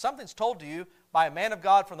something's told to you by a man of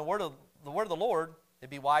God from the word of the Lord, it'd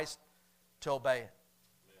be wise to obey it.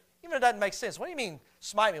 Even if it doesn't make sense. What do you mean,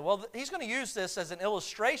 smite me? Well, he's going to use this as an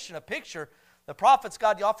illustration, a picture. The prophets,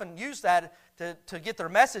 God often use that to get their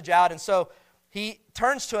message out. And so he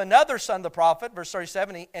turns to another son of the prophet, verse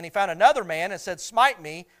 37, and he found another man and said, smite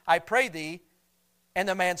me, I pray thee. And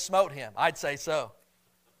the man smote him. I'd say so.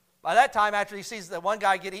 By that time, after he sees that one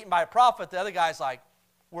guy get eaten by a prophet, the other guy's like,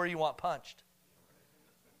 where do you want punched?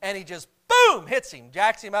 And he just, boom, hits him,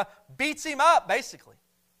 jacks him up, beats him up, basically.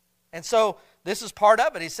 And so this is part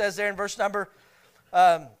of it. He says there in verse number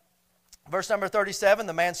 37,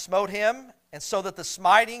 the man smote him, and so that the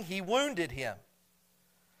smiting he wounded him.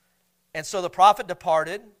 And so the prophet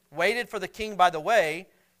departed, waited for the king by the way,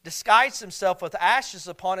 disguised himself with ashes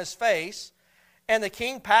upon his face, and the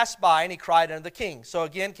king passed by, and he cried unto the king. So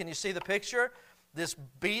again, can you see the picture? This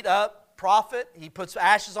beat-up prophet, he puts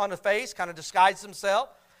ashes on his face, kind of disguises himself.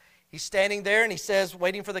 He's standing there, and he says,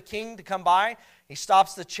 waiting for the king to come by. He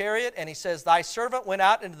stops the chariot, and he says, thy servant went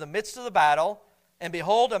out into the midst of the battle, and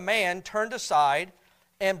behold, a man turned aside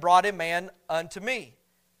and brought a man unto me.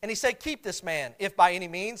 And he said, keep this man, if by any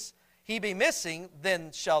means he be missing,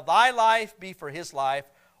 then shall thy life be for his life,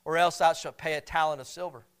 or else thou shalt pay a talent of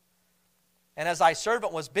silver. And as thy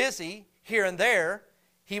servant was busy here and there,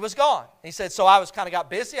 he was gone. And he said, so I was kind of got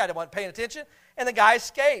busy, I wasn't paying attention, and the guy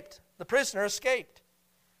escaped. The prisoner escaped.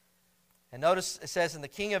 And notice it says, and the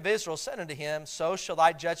king of Israel said unto him, so shall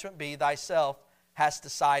thy judgment be, thyself hast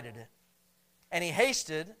decided it. And he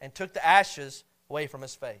hasted and took the ashes away from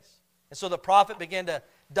his face. And so the prophet began to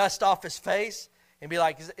dust off his face and be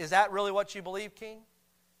like, is that really what you believe, king?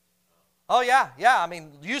 Oh, yeah.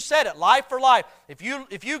 You said it, life for life. If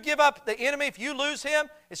you give up the enemy, if you lose him,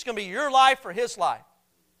 it's going to be your life for his life.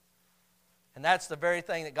 And that's the very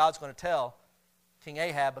thing that God's going to tell King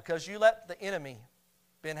Ahab, because you let the enemy,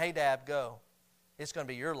 Ben-Hadad, go, it's going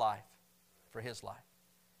to be your life for his life.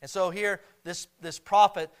 And so here, this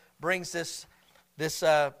prophet brings this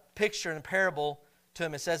picture and parable to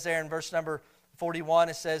him. It says there in verse number 41,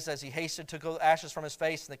 it says, as he hasted, took the ashes from his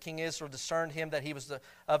face, and the king of Israel discerned him that he was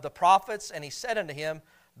of the prophets, and he said unto him,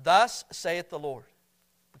 thus saith the Lord,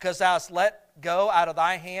 because thou hast let go out of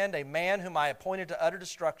thy hand a man whom I appointed to utter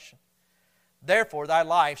destruction. Therefore thy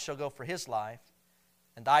life shall go for his life,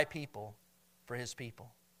 and thy people for his people.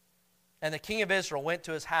 And the king of Israel went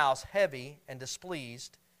to his house heavy and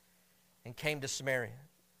displeased, and came to Samaria.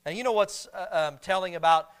 Now, you know what's telling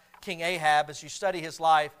about King Ahab as you study his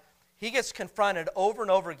life? He gets confronted over and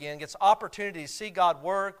over again, gets opportunity to see God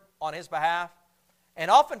work on his behalf. And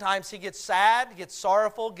oftentimes he gets sad, gets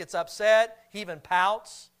sorrowful, gets upset, he even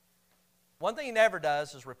pouts. One thing he never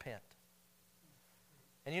does is repent.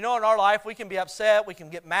 And you know, in our life, we can be upset, we can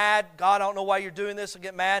get mad. God, I don't know why you're doing this, and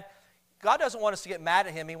get mad. God doesn't want us to get mad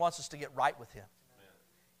at Him. He wants us to get right with Him. Amen.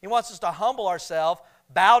 He wants us to humble ourselves,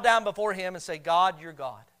 bow down before Him, and say, God, you're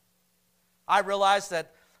God. I realize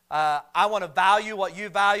that I want to value what you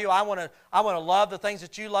value. I want to love the things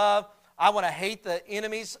that you love. I want to hate the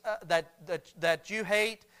enemies that you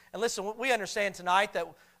hate. And listen, we understand tonight that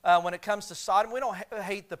when it comes to Sodom, we don't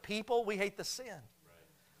hate the people, we hate the sin. Right.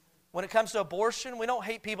 When it comes to abortion, we don't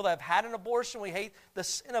hate people that have had an abortion, we hate the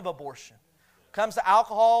sin of abortion. When it comes to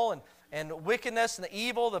alcohol and wickedness and the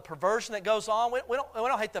evil, the perversion that goes on, we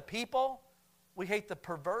don't hate the people, we hate the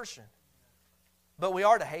perversion. But we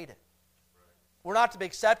are to hate it. We're not to be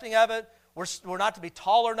accepting of it. We're not to be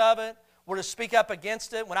tolerant of it. We're to speak up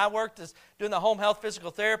against it. When I worked as doing the home health physical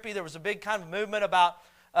therapy, there was a big kind of movement about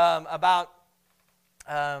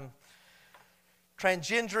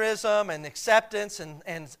transgenderism and acceptance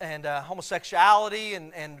and homosexuality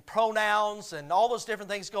and pronouns and all those different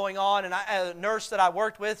things going on. And a nurse that I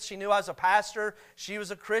worked with, she knew I was a pastor. She was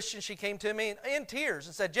a Christian. She came to me in tears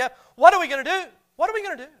and said, Jeff, what are we going to do? What are we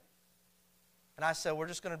going to do? And I said, we're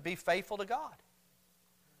just going to be faithful to God.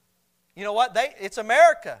 You know what? It's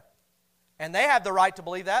America. And they have the right to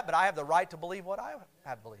believe that, but I have the right to believe what I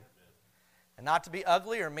have believed. And not to be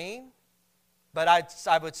ugly or mean. But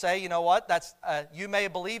I would say, you know what? You may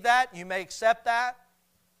believe that. You may accept that.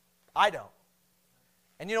 I don't.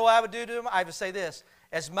 And you know what I would do to them? I would say this.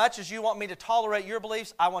 As much as you want me to tolerate your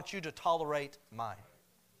beliefs, I want you to tolerate mine.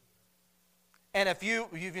 And if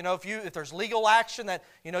there's legal action that,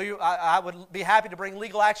 I would be happy to bring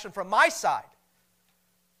legal action from my side.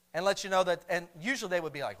 And let you know that, and usually they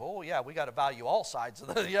would be like, oh yeah, we got to value all sides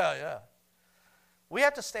of this. Yeah. We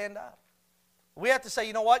have to stand up. We have to say,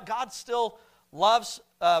 you know what? God still loves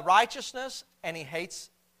righteousness and He hates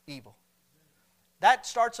evil. That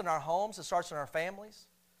starts in our homes. It starts in our families.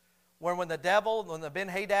 When the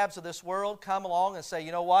Ben-Hadabs of this world come along and say,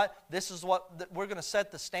 you know what? This is what, we're going to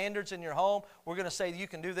set the standards in your home. We're going to say you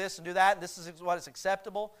can do this and do that. And this is what is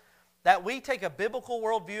acceptable. That we take a biblical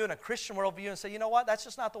worldview and a Christian worldview and say, you know what? That's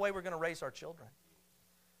just not the way we're going to raise our children.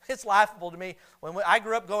 It's laughable to me. When I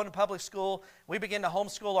grew up going to public school, we began to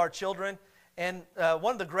homeschool our children. And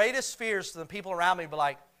one of the greatest fears to the people around me were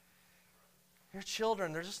like, your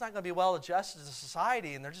children, they're just not going to be well adjusted to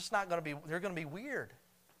society, and they're going to be weird.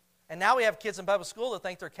 And now we have kids in public school that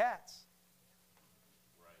think they're cats.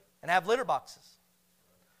 Right. And have litter boxes.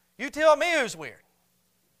 You tell me who's weird.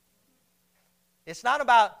 It's not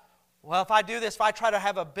about, well, if I do this, if I try to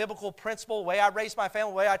have a biblical principle, the way I raise my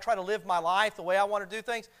family, the way I try to live my life, the way I want to do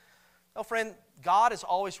things. No, friend, God is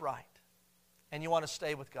always right. And you want to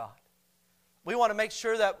stay with God. We want to make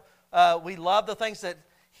sure that we love the things that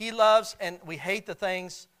He loves and we hate the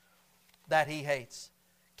things that He hates.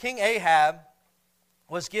 King Ahab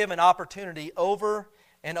was given opportunity over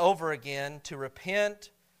and over again to repent,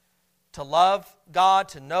 to love God,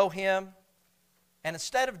 to know Him. And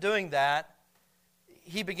instead of doing that,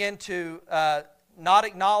 he began to not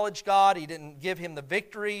acknowledge God. He didn't give Him the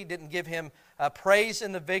victory. He didn't give Him praise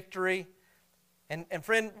in the victory. And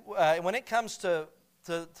friend, when it comes to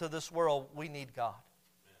this world, we need God.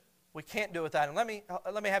 We can't do it without Him. Let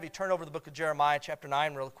me have you turn over the book of Jeremiah chapter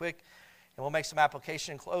 9 real quick, and we'll make some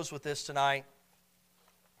application and close with this tonight.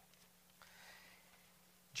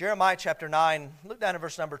 Jeremiah chapter 9, look down at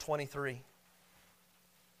verse number 23.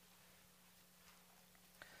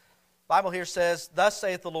 The Bible here says, Thus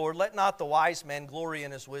saith the Lord, let not the wise man glory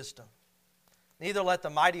in his wisdom, neither let the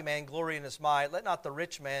mighty man glory in his might, let not the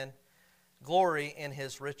rich man glory in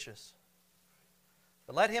his riches.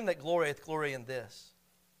 But let him that glorieth glory in this,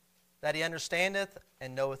 that he understandeth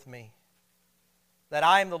and knoweth me, that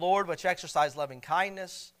I am the Lord which exercise loving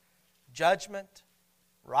kindness, judgment,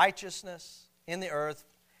 righteousness in the earth,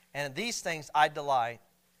 and in these things I delight,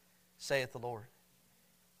 saith the Lord.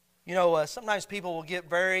 You know, sometimes people will get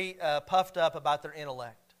very puffed up about their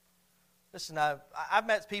intellect. Listen, I've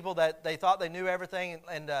met people that they thought they knew everything,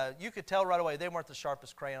 and you could tell right away they weren't the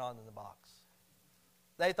sharpest crayon in the box.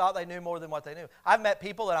 They thought they knew more than what they knew. I've met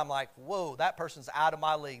people that I'm like, whoa, that person's out of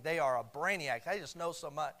my league. They are a brainiac. They just know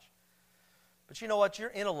so much. But you know what? Your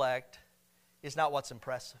intellect is not what's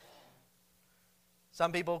impressive.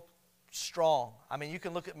 Some people, strong. I mean, you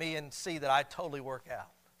can look at me and see that I totally work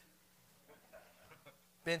out.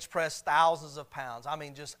 Bench press thousands of pounds. I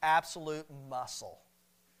mean, just absolute muscle.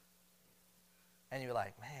 And you're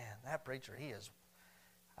like, man, that preacher, he's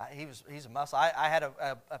a muscle. I had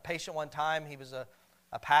a patient one time. He was a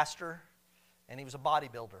pastor, and he was a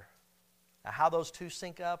bodybuilder. Now, how those two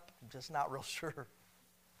sync up, I'm just not real sure.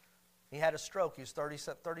 He had a stroke. He was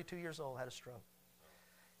 32 years old, had a stroke.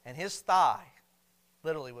 And his thigh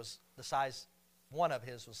literally was the size, one of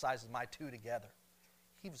his was the size of my two together.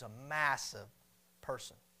 He was a massive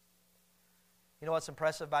person. You know what's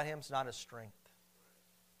impressive about him? It's not his strength.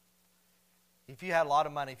 If you had a lot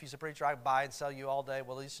of money, if he's a preacher, I could buy and sell you all day.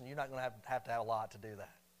 Well, listen, you're not going to have a lot to do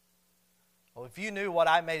that. Well, if you knew what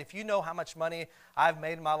I made, if you know how much money I've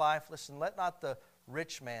made in my life, listen, let not the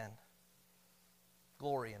rich man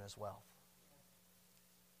glory in his wealth.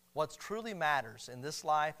 What truly matters in this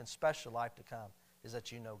life and special life to come is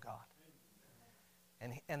that you know God.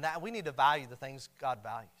 And that we need to value the things God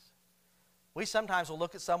values. We sometimes will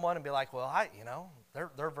look at someone and be like, well,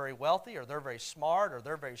 they're very wealthy, or they're very smart, or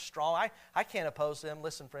they're very strong. I can't oppose them.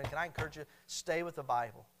 Listen, friend, can I encourage you? Stay with the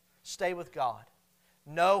Bible. Stay with God.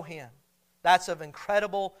 Know Him. That's of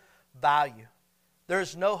incredible value.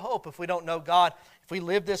 There's no hope if we don't know God. If we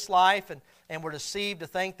live this life and we're deceived to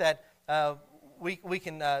think that we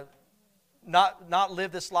can not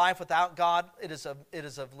live this life without God, it is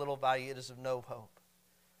of little value. It is of no hope.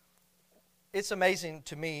 It's amazing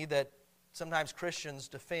to me that sometimes Christians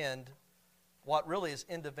defend what really is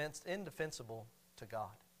indefensible to God.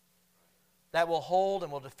 That will hold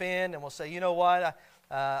and will defend and will say, you know what,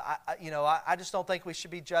 I just don't think we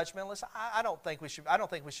should be judgmentalist. I don't think we should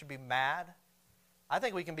be mad. I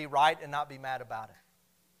think we can be right and not be mad about it.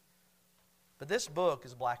 But this book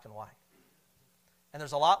is black and white. And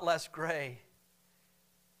there's a lot less gray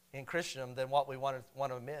in Christendom than what we want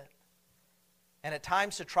to admit. And at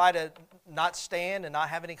times to try to not stand and not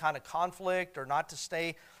have any kind of conflict, or not to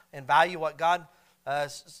stay and value what God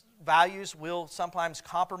values, we'll sometimes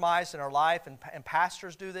compromise in our life. And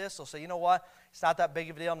pastors do this. They'll say, you know what, it's not that big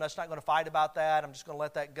of a deal. I'm just not going to fight about that. I'm just going to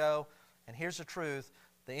let that go. And here's the truth.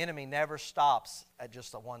 The enemy never stops at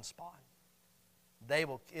just a one spot.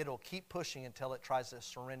 It'll keep pushing until it tries to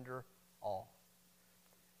surrender all.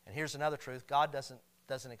 And here's another truth. God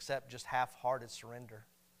doesn't accept just half-hearted surrender.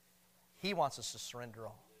 He wants us to surrender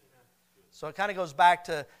all. So it kind of goes back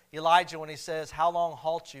to Elijah when he says, how long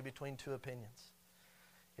halt you between two opinions?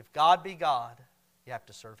 If God be God, you have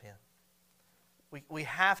to serve Him. We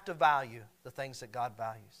have to value the things that God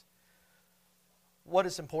values. What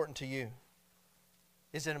is important to you?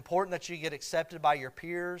 Is it important that you get accepted by your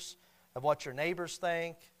peers, of what your neighbors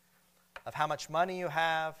think, of how much money you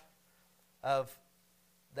have, of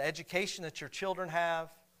the education that your children have?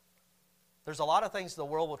 There's a lot of things the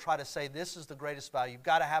world will try to say, this is the greatest value. You've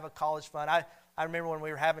got to have a college fund. I remember when we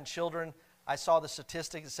were having children, I saw the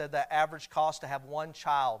statistic that said the average cost to have one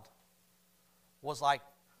child was like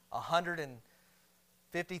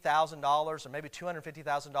 $150,000 or maybe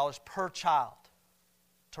 $250,000 per child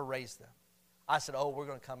to raise them. I said, oh, we're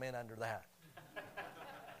going to come in under that.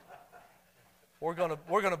 We're going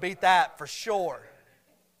to beat that for sure.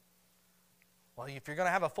 Well, if you're going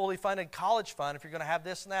to have a fully funded college fund, if you're going to have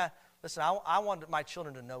this and that, listen, I want my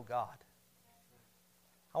children to know God.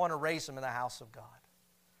 I want to raise them in the house of God.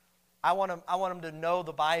 I want them to know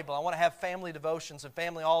the Bible. I want to have family devotions and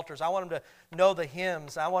family altars. I want them to know the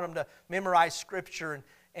hymns. I want them to memorize Scripture.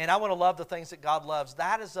 And I want to love the things that God loves.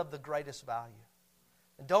 That is of the greatest value.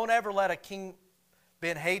 And don't ever let a King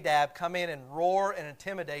Ben-Hadad come in and roar and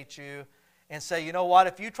intimidate you and say, you know what,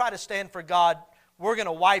 if you try to stand for God, we're going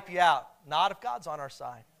to wipe you out. Not if God's on our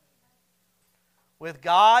side. With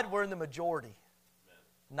God, we're in the majority,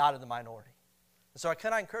 not in the minority. And so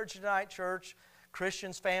can I encourage you tonight, church,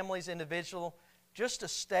 Christians, families, individual, just to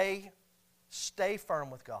stay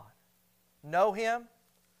firm with God. Know Him,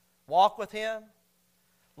 walk with Him,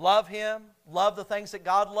 love the things that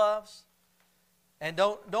God loves, and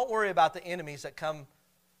don't worry about the enemies that come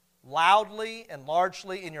loudly and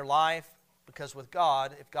largely in your life, because with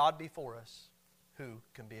God, if God be for us, who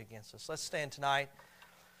can be against us? Let's stand tonight.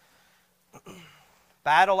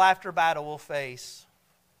 Battle after battle we'll face.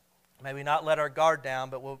 May we not let our guard down,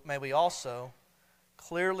 but may we also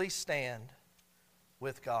clearly stand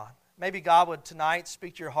with God. Maybe God would tonight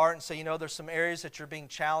speak to your heart and say, you know, there's some areas that you're being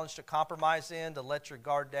challenged to compromise in, to let your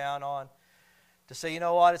guard down on, to say, you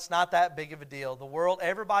know what, it's not that big of a deal. The world,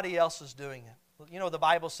 everybody else is doing it. You know, the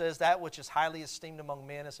Bible says that which is highly esteemed among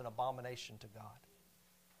men is an abomination to God.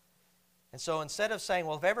 And so instead of saying,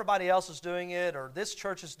 well, if everybody else is doing it, or this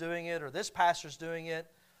church is doing it, or this pastor's doing it,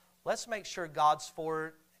 let's make sure God's for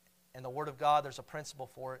it, and the Word of God, there's a principle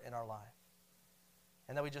for it in our life.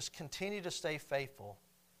 And that we just continue to stay faithful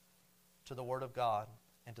to the Word of God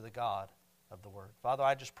and to the God of the Word. Father,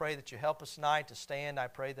 I just pray that you help us tonight to stand. I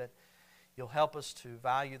pray that you'll help us to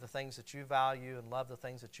value the things that you value and love the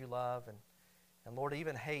things that you love, and Lord,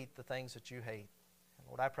 even hate the things that you hate. And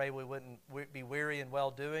Lord, I pray we wouldn't be weary in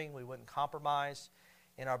well-doing. We wouldn't compromise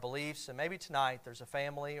in our beliefs. And maybe tonight there's a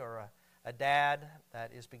family or a dad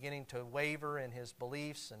that is beginning to waver in his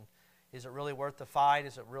beliefs. And is it really worth the fight?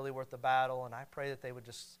 Is it really worth the battle? And I pray that they would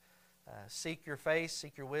just seek your face,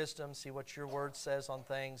 seek your wisdom, see what your word says on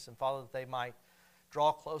things. And Father, that they might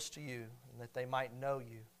draw close to you and that they might know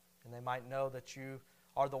you. And they might know that you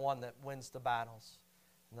are the one that wins the battles.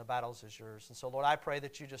 And the battles is yours. And so, Lord, I pray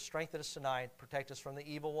that you just strengthen us tonight, protect us from the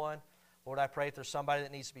evil one. Lord, I pray if there's somebody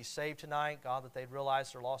that needs to be saved tonight, God, that they'd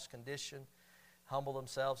realize their lost condition, humble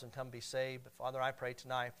themselves and come be saved. But Father, I pray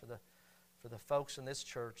tonight for the folks in this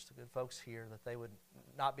church, the good folks here, that they would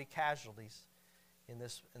not be casualties in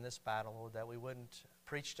this battle, Lord, that we wouldn't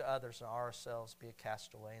preach to others and ourselves be a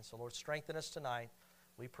castaway. And so, Lord, strengthen us tonight,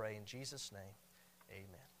 we pray in Jesus' name.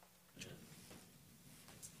 Amen.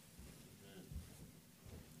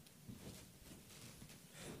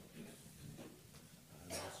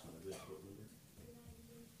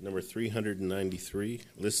 Number 393,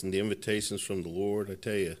 listen to invitations from the Lord. I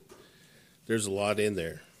tell you, there's a lot in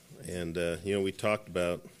there. And, we talked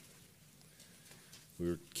about, we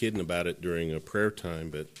were kidding about it during a prayer time,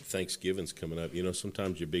 but Thanksgiving's coming up.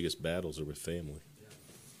 Sometimes your biggest battles are with family.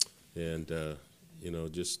 And,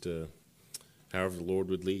 just however the Lord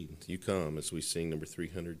would lead. You come as we sing number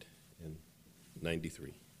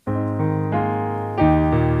 393.